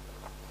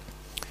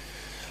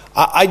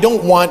 I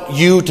don't want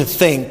you to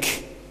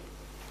think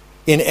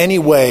in any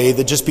way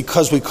that just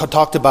because we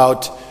talked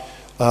about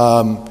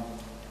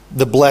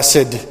the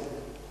blessed,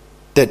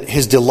 that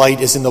his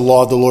delight is in the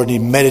law of the Lord and he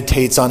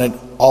meditates on it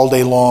all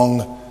day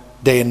long,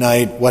 day and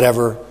night,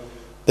 whatever,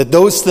 that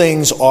those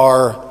things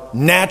are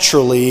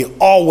naturally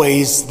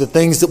always the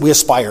things that we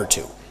aspire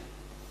to.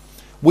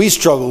 We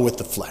struggle with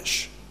the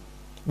flesh.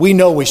 We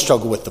know we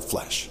struggle with the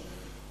flesh.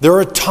 There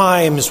are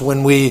times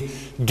when we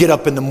get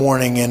up in the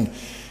morning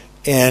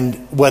and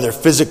whether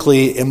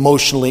physically,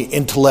 emotionally,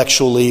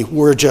 intellectually,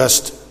 we're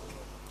just,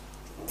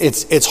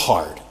 it's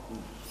hard.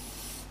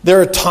 There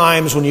are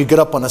times when you get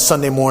up on a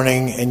Sunday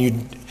morning and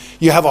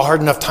you have a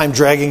hard enough time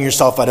dragging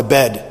yourself out of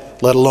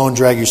bed, let alone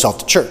drag yourself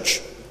to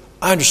church.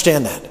 I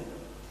understand that.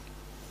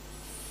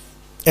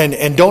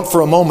 And don't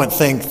for a moment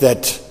think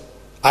that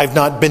I've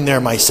not been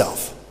there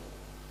myself.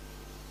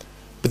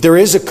 But there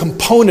is a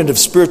component of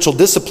spiritual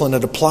discipline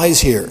that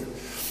applies here.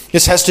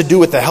 This has to do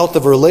with the health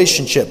of a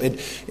relationship.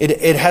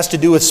 It has to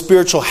do with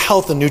spiritual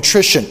health and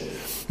nutrition.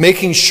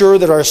 Making sure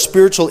that our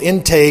spiritual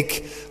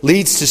intake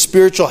leads to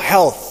spiritual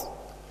health.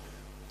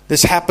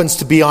 This happens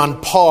to be on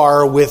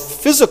par with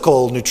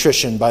physical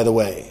nutrition, by the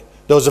way.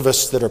 Those of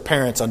us that are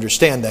parents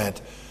understand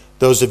that.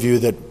 Those of you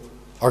that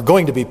are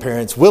going to be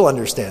parents will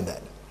understand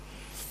that.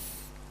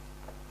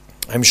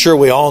 I'm sure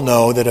we all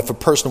know that if a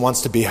person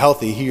wants to be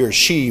healthy, he or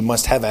she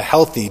must have a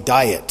healthy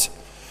diet.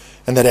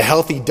 And that a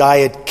healthy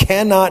diet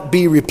cannot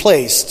be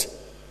replaced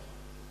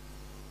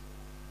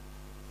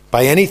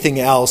by anything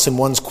else in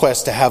one's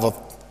quest to have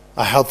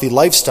a healthy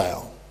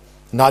lifestyle,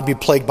 not be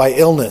plagued by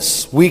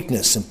illness,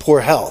 weakness, and poor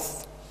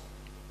health.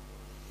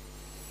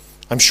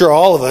 I'm sure to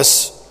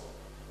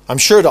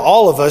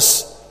all of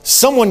us,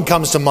 someone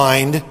comes to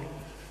mind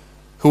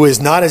who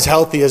is not as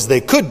healthy as they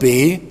could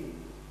be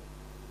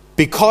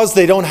because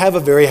they don't have a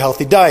very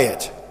healthy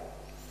diet.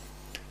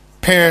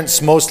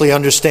 Parents mostly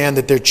understand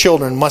that their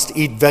children must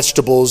eat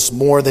vegetables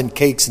more than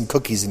cakes and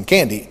cookies and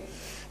candy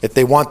if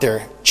they want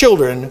their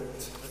children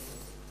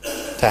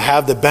to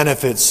have the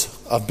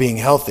benefits of being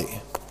healthy.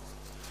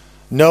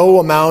 No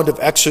amount of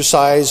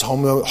exercise,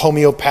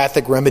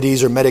 homeopathic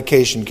remedies, or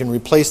medication can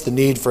replace the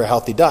need for a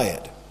healthy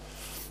diet.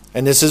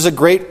 And this is a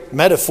great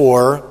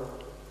metaphor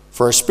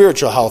for our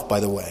spiritual health, by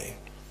the way.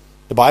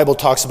 The Bible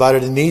talks about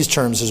it in these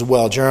terms as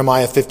well.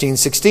 Jeremiah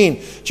 15:16.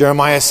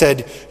 Jeremiah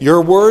said, "Your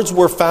words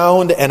were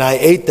found and I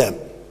ate them.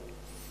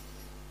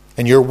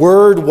 And your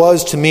word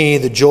was to me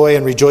the joy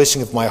and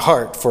rejoicing of my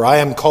heart, for I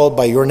am called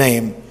by your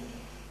name,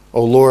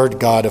 O Lord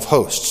God of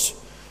hosts."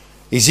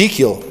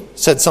 Ezekiel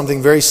said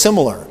something very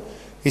similar.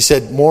 He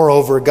said,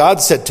 "Moreover,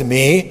 God said to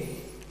me,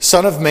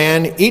 Son of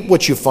man, eat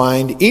what you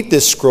find, eat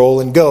this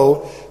scroll, and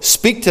go,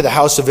 speak to the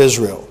house of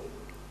Israel."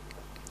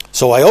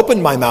 So I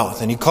opened my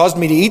mouth, and he caused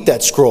me to eat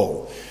that scroll.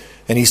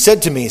 And he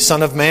said to me,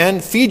 "Son of man,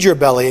 feed your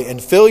belly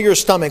and fill your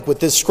stomach with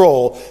this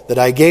scroll that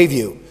I gave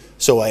you."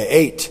 So I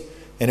ate,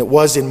 and it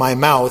was in my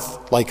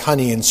mouth like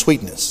honey and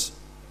sweetness.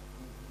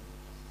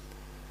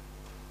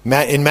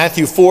 In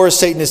Matthew 4,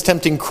 Satan is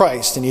tempting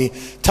Christ, and he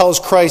tells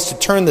Christ to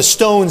turn the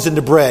stones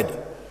into bread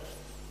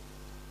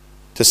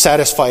to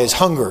satisfy his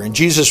hunger. And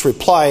Jesus'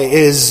 reply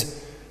is,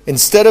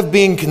 instead of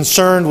being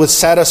concerned with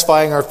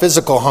satisfying our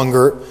physical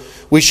hunger,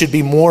 we should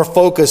be more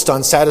focused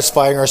on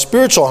satisfying our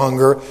spiritual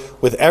hunger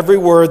with every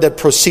word that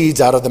proceeds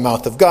out of the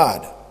mouth of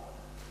God.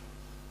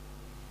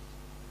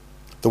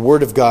 The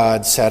Word of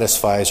God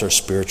satisfies our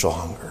spiritual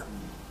hunger.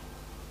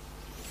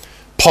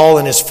 Paul,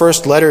 in his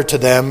first letter to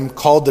them,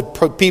 called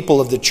the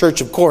people of the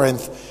church of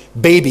Corinth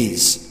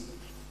babies.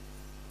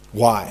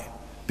 Why?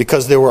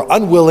 Because they were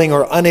unwilling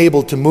or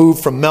unable to move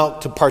from milk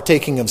to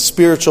partaking of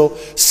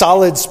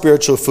solid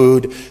spiritual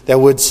food that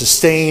would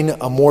sustain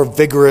a more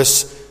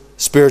vigorous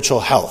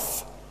spiritual health.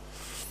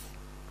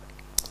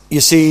 You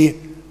see,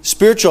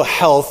 spiritual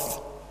health,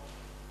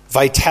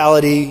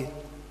 vitality,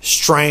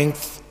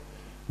 strength,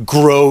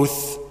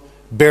 growth,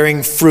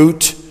 bearing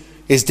fruit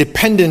is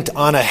dependent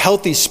on a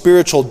healthy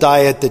spiritual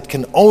diet that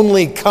can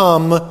only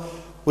come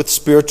with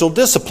spiritual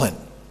discipline.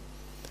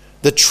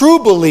 The true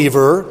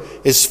believer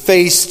is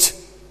faced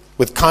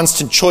with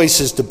constant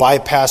choices to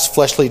bypass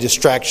fleshly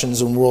distractions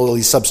and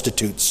worldly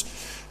substitutes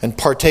and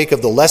partake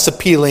of the less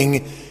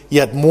appealing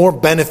yet more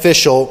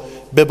beneficial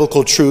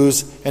biblical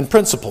truths and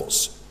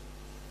principles.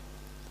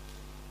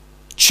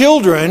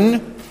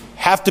 Children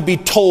have to be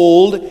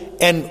told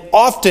and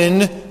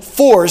often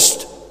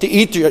forced to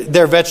eat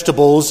their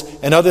vegetables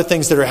and other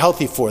things that are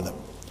healthy for them.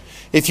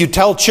 If you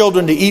tell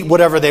children to eat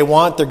whatever they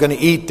want, they're going to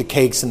eat the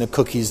cakes and the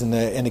cookies and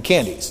the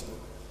candies.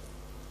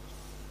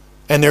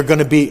 And they're going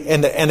to be,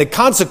 and the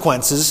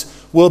consequences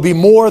will be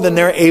more than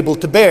they're able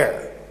to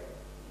bear.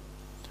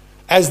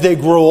 As they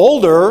grow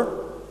older,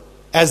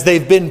 as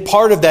they've been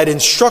part of that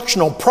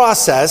instructional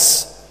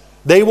process,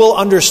 they will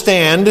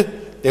understand.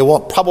 They will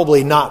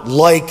probably not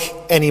like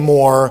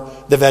anymore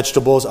the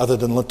vegetables, other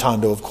than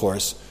Latondo, of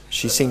course.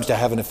 She seems to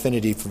have an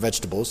affinity for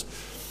vegetables.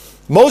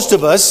 Most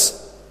of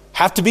us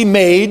have to be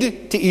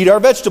made to eat our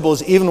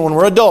vegetables, even when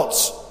we're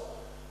adults.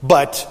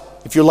 But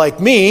if you're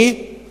like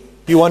me,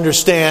 you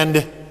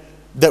understand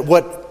that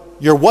what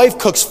your wife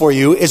cooks for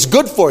you is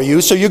good for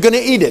you, so you're going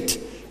to eat it.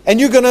 And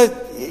you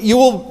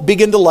will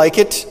begin to like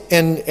it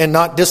and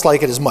not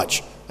dislike it as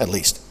much, at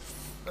least.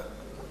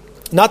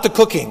 Not the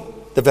cooking,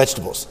 the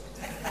vegetables.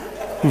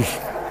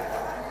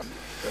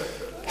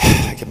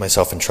 I get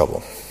myself in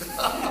trouble.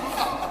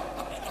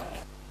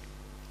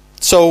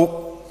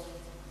 So,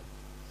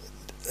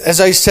 as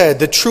I said,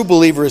 the true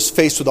believer is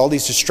faced with all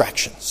these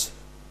distractions.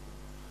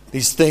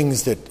 These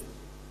things that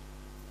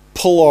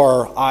pull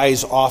our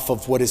eyes off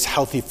of what is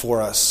healthy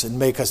for us and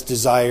make us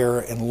desire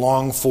and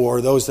long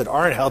for those that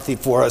aren't healthy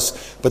for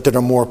us, but that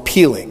are more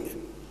appealing.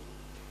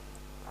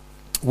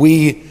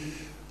 We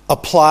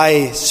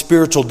apply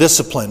spiritual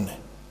discipline,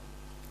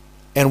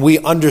 and we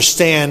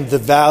understand the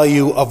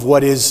value of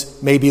what is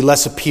maybe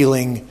less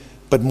appealing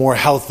but more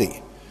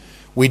healthy.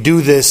 We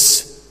do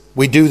this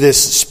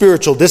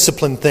spiritual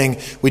discipline thing.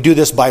 We do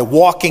this by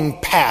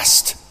walking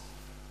past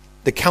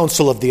the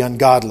counsel of the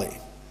ungodly,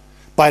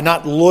 by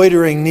not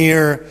loitering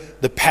near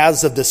the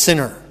paths of the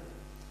sinner,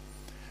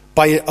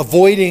 by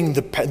avoiding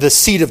the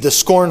seat of the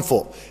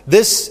scornful.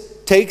 This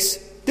takes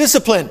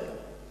discipline.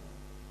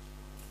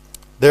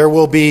 There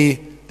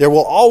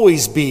will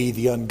always be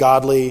the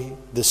ungodly,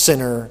 the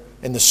sinner,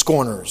 and the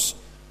scorners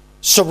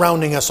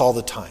surrounding us all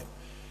the time,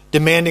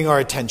 demanding our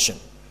attention,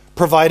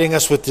 providing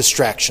us with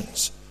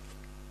distractions,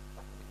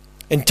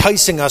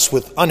 enticing us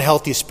with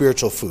unhealthy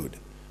spiritual food.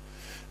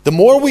 The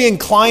more we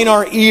incline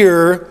our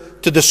ear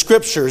to the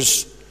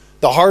Scriptures,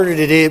 the harder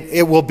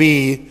it will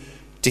be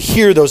to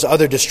hear those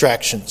other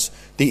distractions.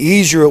 The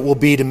easier it will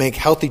be to make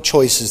healthy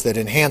choices that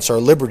enhance our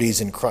liberties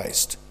in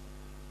Christ.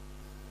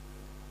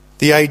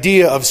 The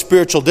idea of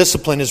spiritual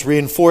discipline is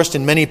reinforced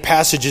in many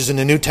passages in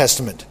the New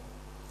Testament.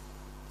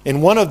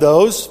 In one of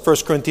those,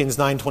 1 Corinthians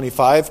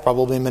 9:25,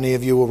 probably many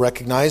of you will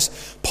recognize,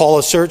 Paul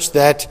asserts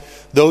that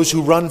those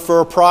who run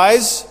for a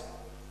prize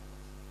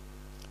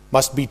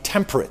must be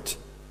temperate,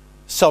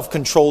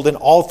 self-controlled in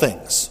all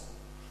things,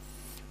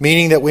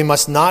 meaning that we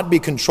must not be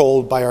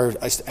controlled by our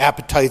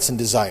appetites and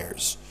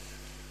desires.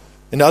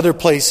 In other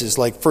places,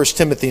 like 1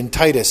 Timothy and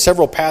Titus,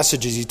 several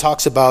passages he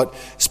talks about,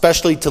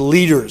 especially to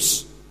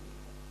leaders,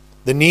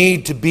 the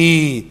need to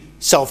be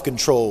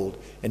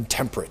self-controlled and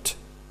temperate.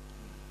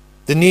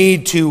 The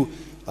need to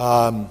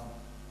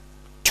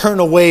turn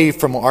away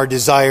from our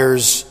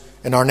desires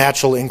and our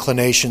natural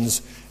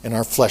inclinations and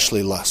our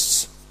fleshly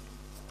lusts.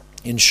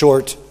 In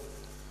short,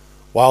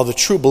 while the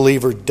true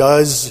believer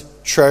does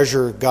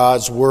treasure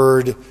God's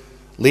Word,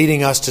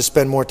 leading us to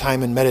spend more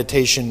time in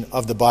meditation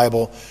of the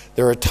Bible,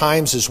 there are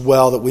times as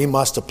well that we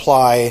must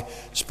apply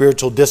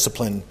spiritual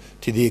discipline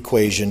to the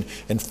equation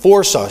and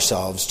force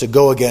ourselves to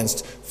go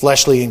against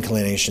fleshly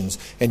inclinations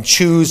and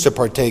choose to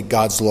partake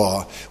God's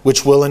law,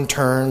 which will in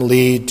turn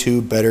lead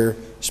to better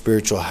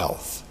spiritual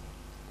health.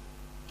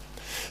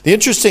 The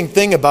interesting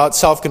thing about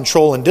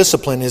self-control and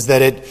discipline is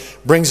that it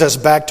brings us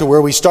back to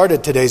where we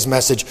started today's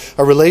message,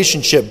 a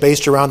relationship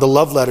based around the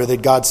love letter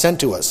that God sent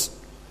to us.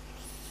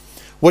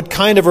 What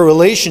kind of a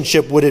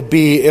relationship would it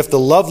be if the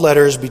love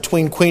letters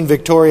between Queen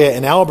Victoria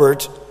and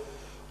Albert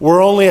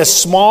were only a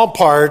small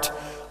part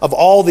of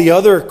all the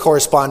other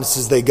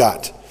correspondences they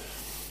got?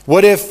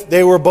 What if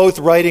they were both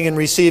writing and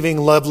receiving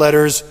love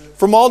letters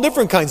from all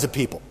different kinds of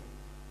people?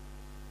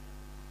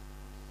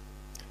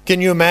 Can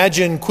you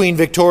imagine Queen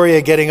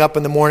Victoria getting up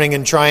in the morning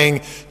and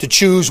trying to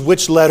choose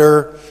which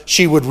letter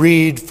she would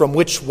read from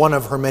which one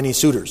of her many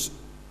suitors?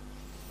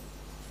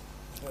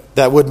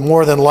 That would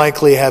more than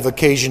likely have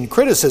occasioned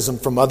criticism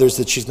from others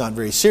that she's not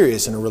very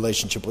serious in a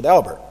relationship with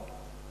Albert.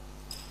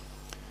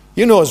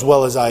 You know as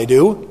well as I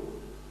do,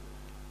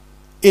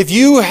 if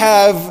you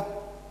have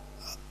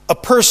a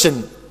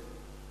person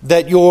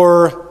that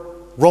you're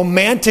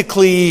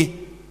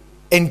romantically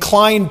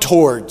inclined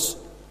towards,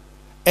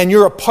 and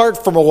you're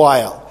apart from a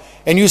while,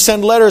 and you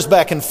send letters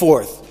back and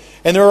forth,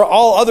 and there are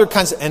all other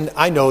kinds and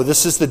I know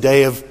this is the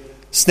day of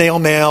snail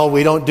mail.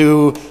 We don't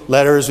do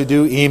letters. We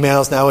do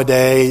emails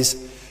nowadays.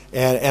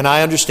 And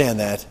I understand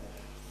that.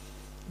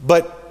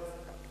 But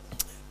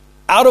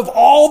out of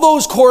all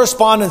those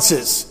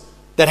correspondences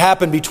that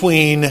happen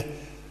between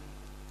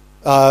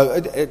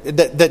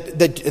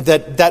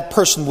that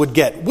person would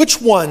get,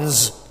 which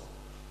ones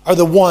are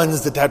the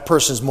ones that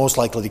person is most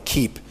likely to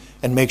keep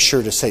and make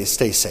sure to stay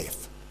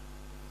safe?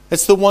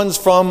 It's the ones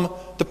from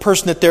the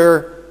person that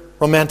they're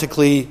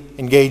romantically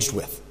engaged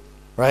with,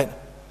 right?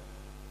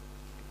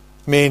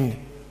 I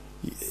mean,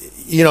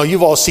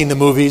 you've all seen the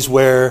movies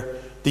where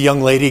the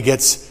young lady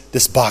gets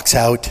this box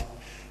out,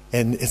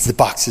 and the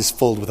box is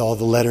filled with all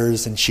the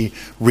letters, and she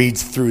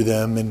reads through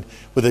them and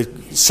with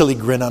a silly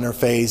grin on her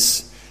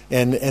face.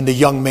 And the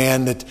young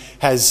man that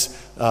has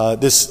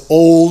this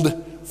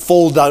old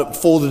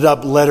folded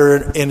up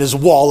letter in his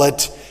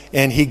wallet,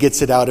 and he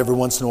gets it out every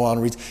once in a while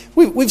and reads.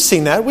 We've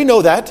seen that. We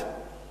know that.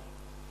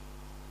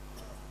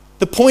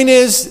 The point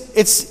is,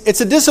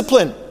 it's a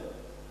discipline.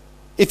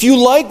 If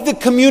you like the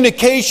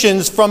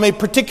communications from a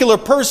particular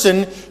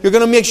person, you're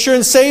going to make sure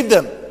and save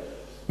them.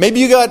 Maybe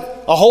you got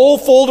a whole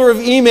folder of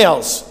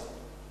emails,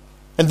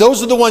 and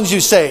those are the ones you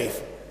save.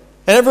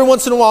 And every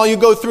once in a while you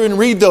go through and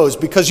read those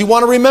because you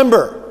want to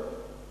remember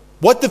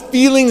what the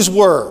feelings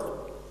were,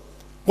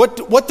 what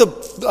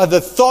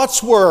the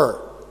thoughts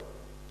were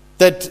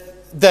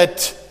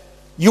that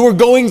you were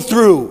going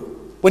through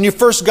when you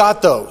first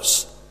got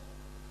those.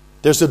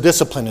 There's a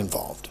discipline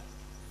involved.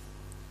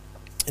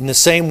 In the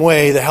same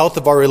way, the health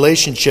of our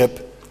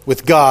relationship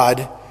with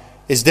God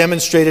is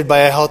demonstrated by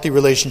a healthy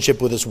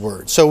relationship with His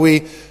Word. So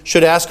we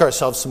should ask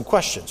ourselves some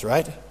questions,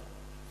 right?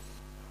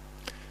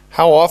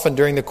 How often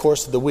during the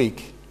course of the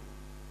week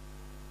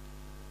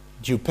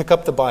do you pick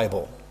up the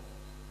Bible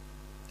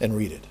and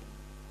read it?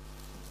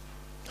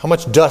 How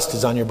much dust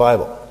is on your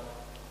Bible?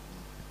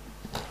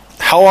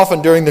 How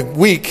often during the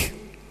week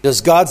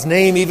does God's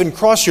name even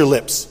cross your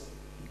lips?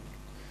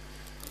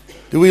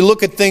 Do we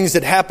look at things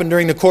that happen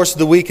during the course of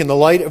the week in the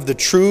light of the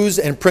truths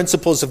and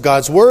principles of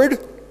God's Word?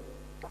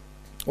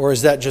 Or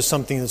is that just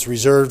something that's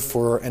reserved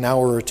for an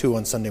hour or two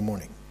on Sunday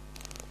morning?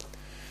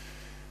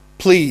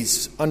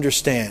 Please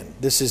understand,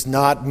 this is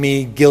not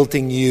me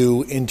guilting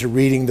you into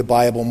reading the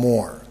Bible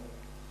more.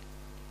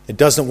 It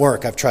doesn't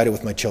work. I've tried it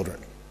with my children.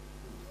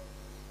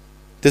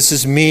 This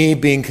is me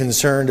being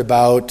concerned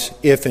about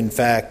if, in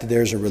fact,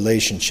 there's a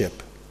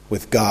relationship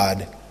with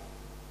God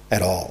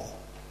at all.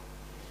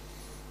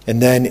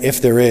 And then,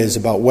 if there is,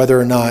 about whether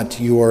or not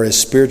you are as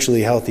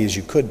spiritually healthy as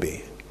you could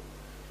be.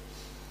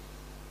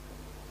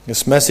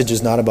 This message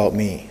is not about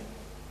me,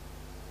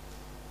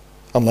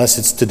 unless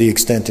it's to the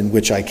extent in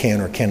which I can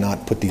or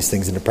cannot put these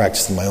things into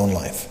practice in my own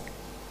life.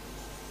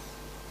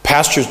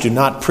 Pastors do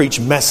not preach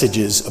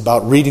messages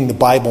about reading the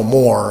Bible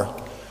more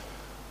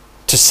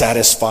to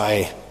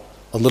satisfy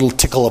a little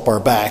tickle up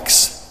our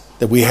backs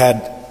that we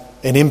had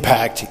an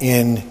impact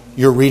in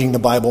your reading the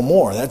Bible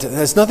more. That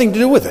has nothing to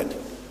do with it.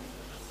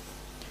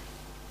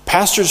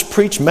 Pastors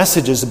preach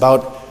messages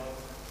about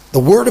the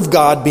Word of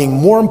God being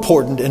more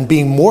important and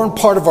being more a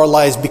part of our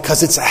lives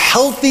because it's a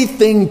healthy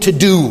thing to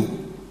do.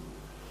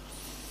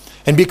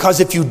 And because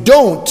if you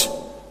don't,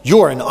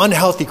 you're an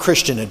unhealthy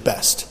Christian at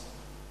best.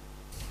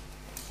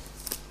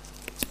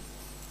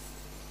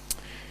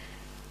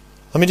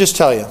 Let me just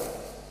tell you,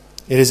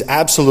 it is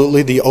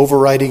absolutely the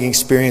overriding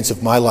experience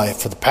of my life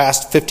for the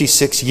past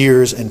 56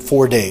 years and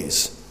 4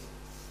 days.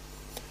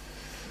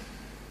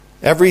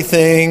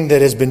 Everything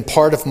that has been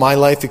part of my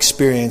life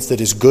experience that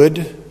is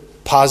good,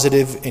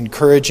 positive,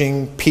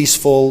 encouraging,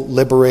 peaceful,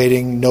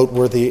 liberating,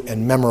 noteworthy,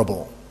 and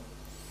memorable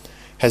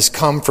has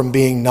come from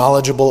being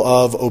knowledgeable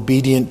of,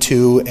 obedient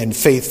to, and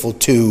faithful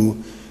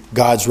to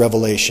God's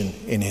revelation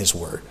in His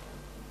Word.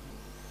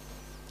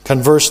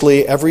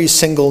 Conversely, every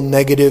single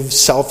negative,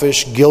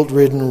 selfish,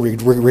 guilt-ridden,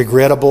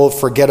 regrettable,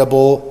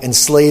 forgettable,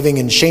 enslaving,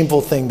 and shameful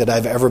thing that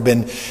I've ever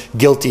been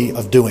guilty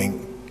of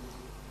doing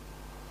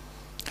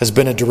has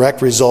been a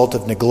direct result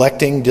of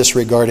neglecting,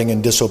 disregarding,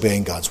 and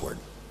disobeying God's Word.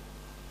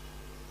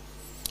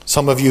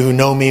 Some of you who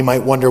know me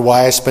might wonder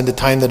why I spend the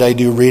time that I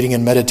do reading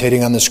and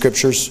meditating on the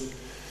Scriptures,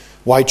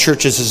 why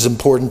church is as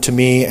important to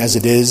me as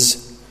it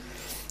is.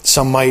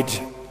 Some might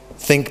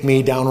think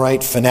me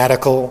downright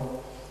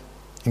fanatical,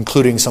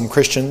 including some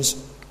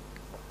Christians.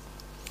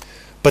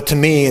 But to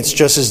me, it's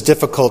just as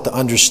difficult to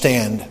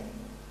understand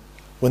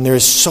when there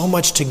is so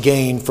much to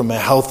gain from a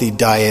healthy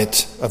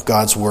diet of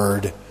God's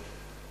Word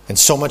and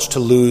so much to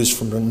lose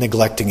from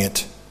neglecting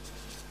it,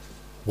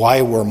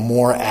 why we're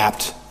more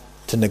apt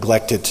to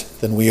neglect it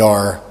than we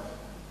are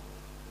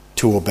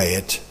to obey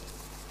it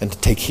and to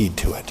take heed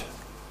to it.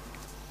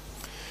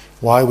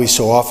 Why we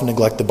so often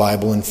neglect the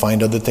Bible and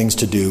find other things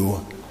to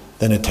do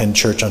than attend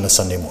church on a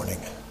Sunday morning.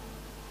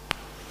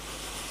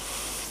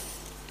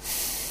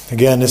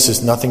 Again, this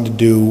has nothing to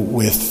do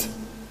with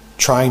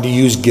trying to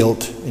use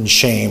guilt and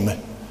shame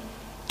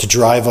to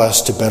drive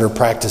us to better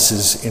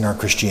practices in our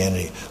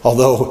Christianity.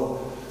 Although,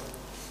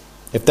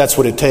 if that's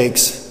what it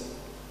takes,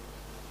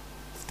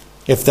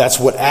 if that's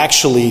what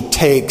actually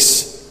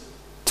takes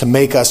to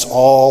make us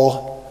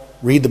all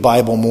read the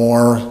Bible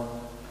more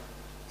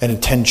and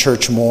attend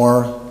church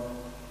more,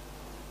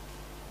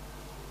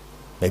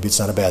 maybe it's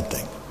not a bad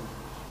thing.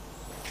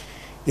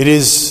 It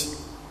is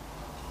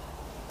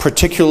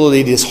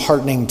particularly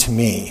disheartening to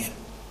me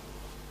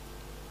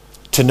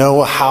to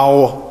know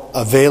how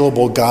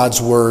available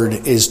God's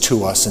Word is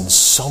to us in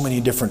so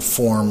many different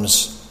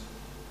forms,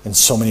 in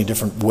so many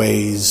different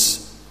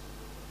ways,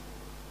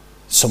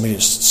 so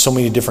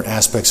many different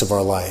aspects of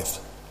our life.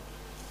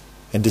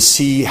 And to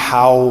see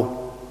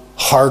how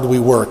hard we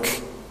work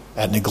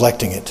at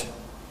neglecting it.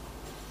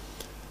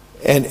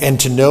 And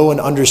to know and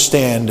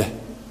understand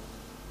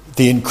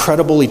the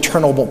incredible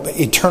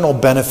eternal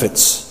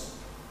benefits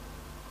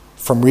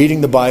from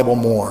reading the Bible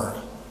more.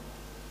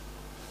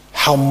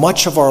 How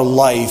much of our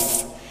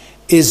life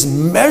is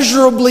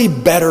measurably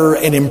better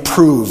and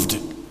improved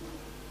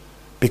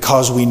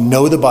because we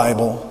know the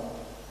Bible,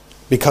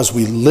 because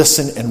we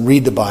listen and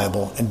read the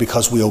Bible, and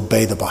because we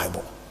obey the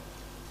Bible.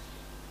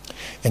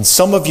 And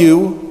some of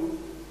you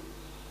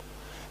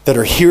that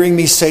are hearing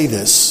me say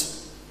this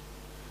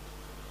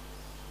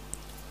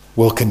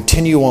will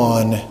continue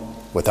on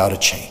without a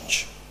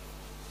change.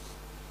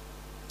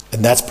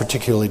 And that's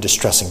particularly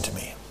distressing to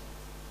me.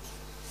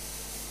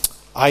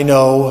 I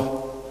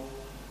know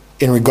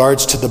in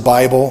regards to the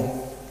Bible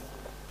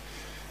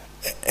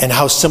and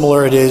how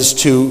similar it is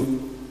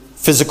to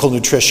physical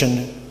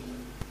nutrition,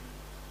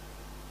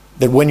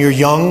 that when you're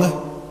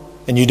young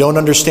and you don't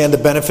understand the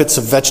benefits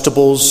of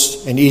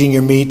vegetables and eating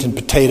your meat and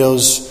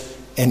potatoes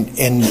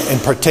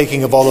and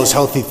partaking of all those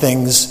healthy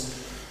things,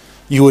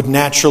 you would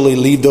naturally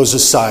leave those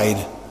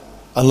aside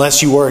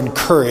unless you are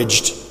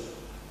encouraged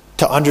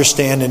to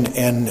understand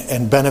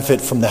and benefit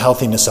from the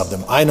healthiness of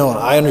them. I know,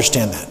 I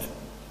understand that.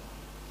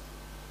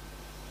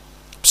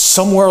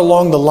 Somewhere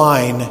along the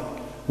line,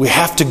 we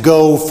have to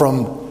go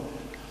from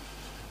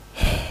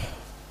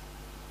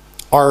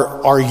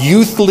our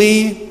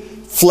youthly,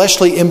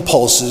 fleshly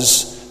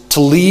impulses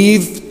to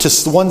leave to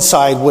one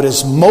side what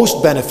is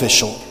most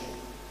beneficial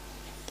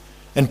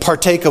and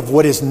partake of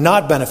what is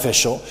not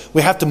beneficial.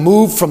 We have to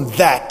move from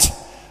that,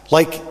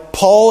 like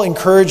Paul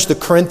encouraged the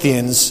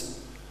Corinthians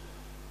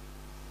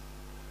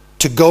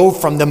to go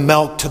from the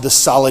milk to the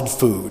solid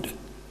food.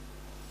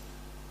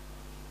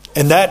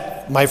 And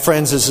that, my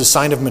friends, is a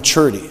sign of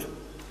maturity.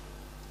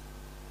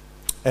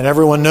 And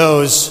everyone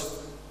knows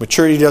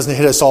maturity doesn't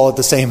hit us all at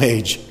the same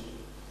age.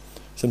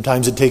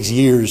 Sometimes it takes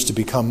years to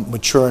become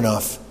mature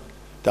enough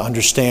to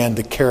understand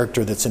the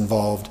character that's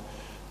involved,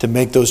 to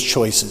make those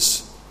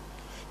choices,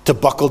 to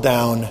buckle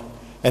down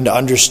and to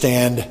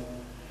understand,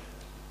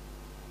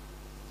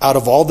 out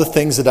of all the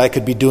things that I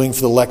could be doing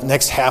for the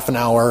next half an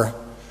hour,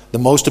 the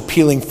most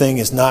appealing thing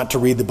is not to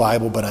read the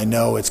Bible, but I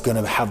know it's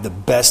going to have the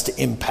best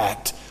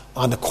impact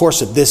on the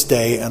course of this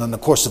day and on the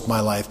course of my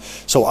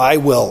life. So I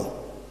will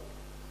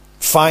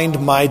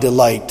find my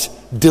delight,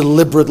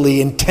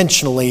 deliberately,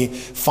 intentionally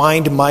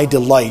find my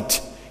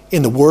delight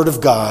in the Word of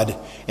God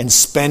and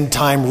spend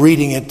time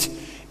reading it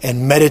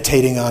and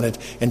meditating on it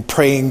and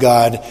praying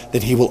God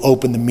that He will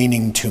open the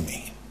meaning to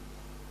me.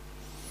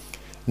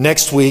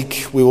 Next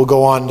week, we will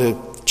go on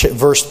to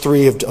verse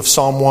 3 of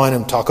Psalm 1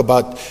 and talk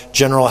about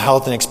general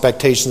health and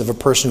expectations of a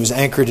person who's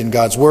anchored in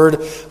God's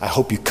Word. I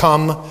hope you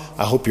come.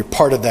 I hope you're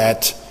part of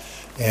that.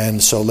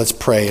 And so let's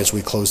pray as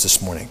we close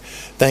this morning.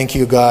 Thank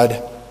you,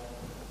 God,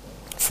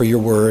 for your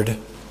Word.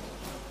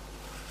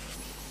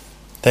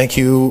 Thank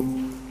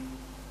you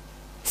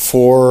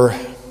for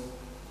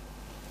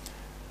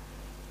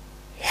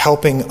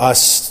helping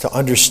us to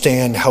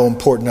understand how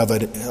important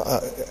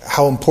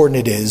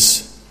it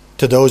is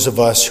to those of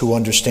us who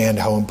understand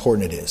how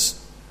important it is.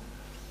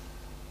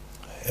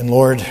 And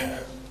Lord,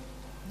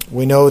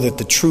 we know that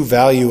the true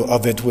value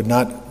of it would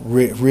not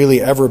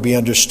really ever be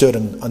understood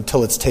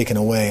until it's taken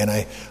away. And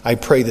I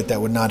pray that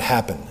would not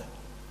happen.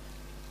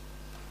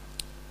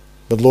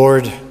 But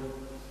Lord,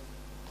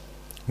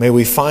 may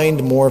we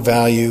find more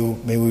value,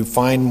 may we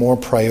find more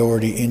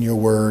priority in your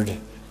Word.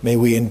 May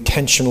we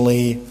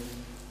intentionally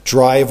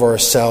drive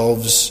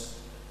ourselves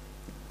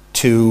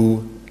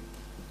to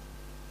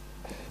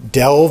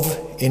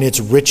delve in its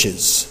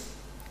riches,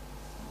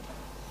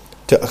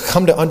 to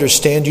come to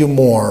understand you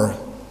more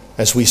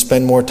as we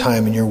spend more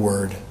time in your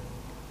Word.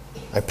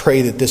 I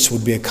pray that this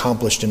would be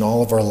accomplished in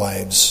all of our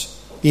lives,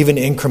 even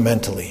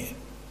incrementally,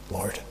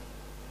 Lord.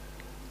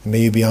 And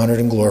may you be honored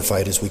and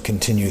glorified as we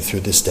continue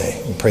through this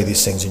day. And pray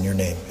these things in your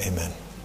name. Amen.